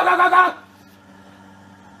 Go, go, go, go, go.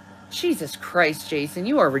 Jesus Christ, Jason,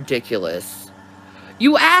 you are ridiculous.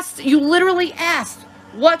 You literally asked,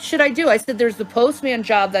 what should I do? I said, there's the postman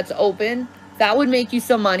job that's open. That would make you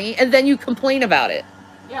some money. And then you complain about it.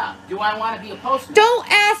 Yeah. Do I want to be a postman? Don't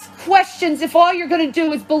ask questions if all you're going to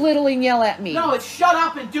do is belittle and yell at me. No, it's shut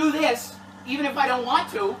up and do this, even if I don't want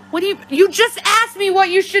to. What do you just asked me what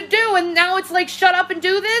you should do, and now it's like, shut up and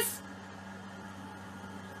do this?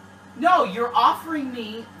 No, you're offering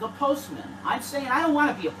me the postman. I'm saying I don't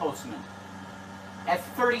want to be a postman. At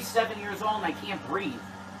 37 years old and I can't breathe.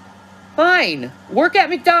 Fine. Work at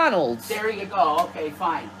McDonald's. There you go. Okay,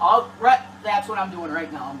 fine. That's what I'm doing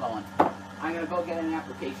right now. I'm going. I'm going to go get an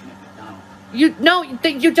application at McDonald's. You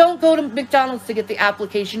don't go to McDonald's to get the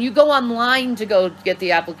application. You go online to go get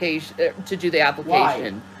the application, to do the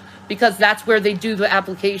application. Why? Because that's where they do the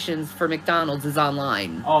applications for McDonald's, is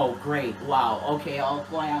online. Oh, great. Wow. Okay, I'll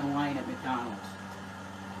apply online at McDonald's.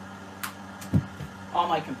 All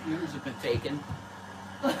my computers have been taken.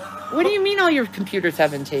 What do you mean all your computers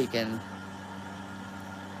have been taken?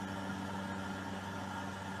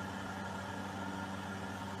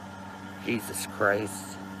 Jesus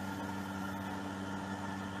Christ.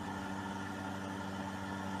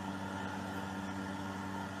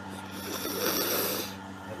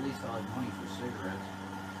 At least I'll have money for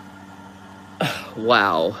cigarettes.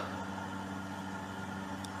 Wow.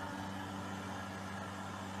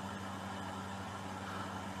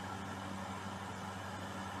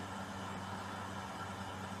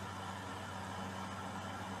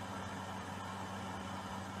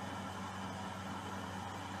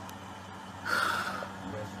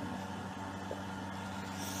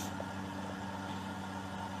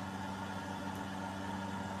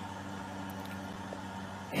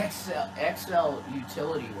 Excel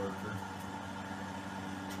utility worker.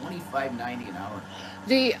 $25.90 an hour.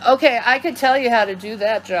 Okay, I could tell you how to do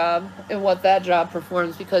that job and what that job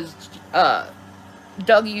performs, because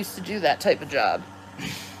Doug used to do that type of job.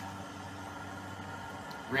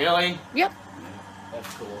 Really? Yep. Yeah,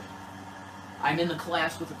 that's cool. I'm in the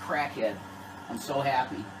class with a crackhead. I'm so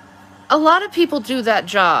happy. A lot of people do that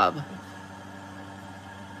job.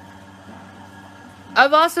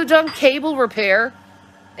 I've also done cable repair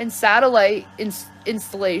and satellite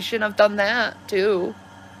installation. I've done that too.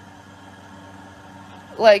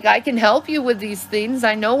 Like, I can help you with these things.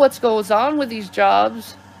 I know what goes on with these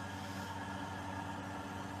jobs.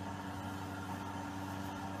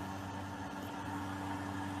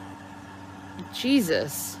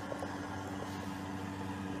 Jesus.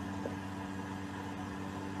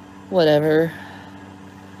 Whatever.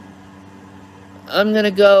 I'm gonna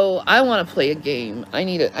go. I want to play a game. I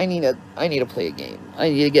need to play a game. I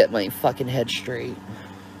need to get my fucking head straight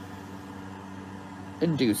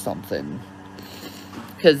and do something.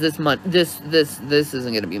 Because this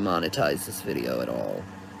isn't gonna be monetized, this video, at all.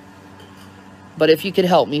 But if you could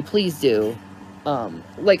help me, please do.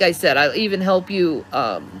 Like I said, I'll even help you.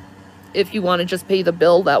 If you want to just pay the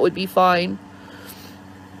bill, that would be fine.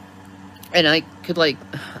 And I could, like,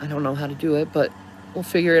 I don't know how to do it, but we'll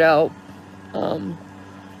figure it out.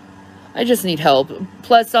 I just need help.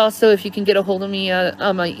 Plus, also, if you can get a hold of me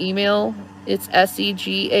on my email, it's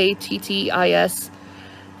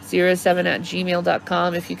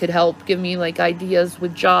segattis07@gmail.com. If you could help give me, like, ideas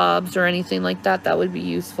with jobs or anything like that, that would be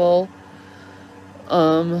useful.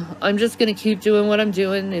 I'm just gonna keep doing what I'm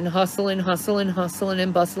doing and hustling and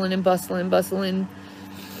bustling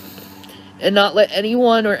and not let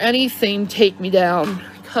anyone or anything take me down,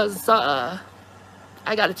 because I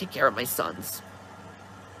gotta take care of my sons.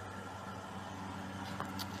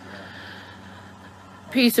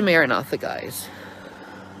 Peace and Maranatha, guys.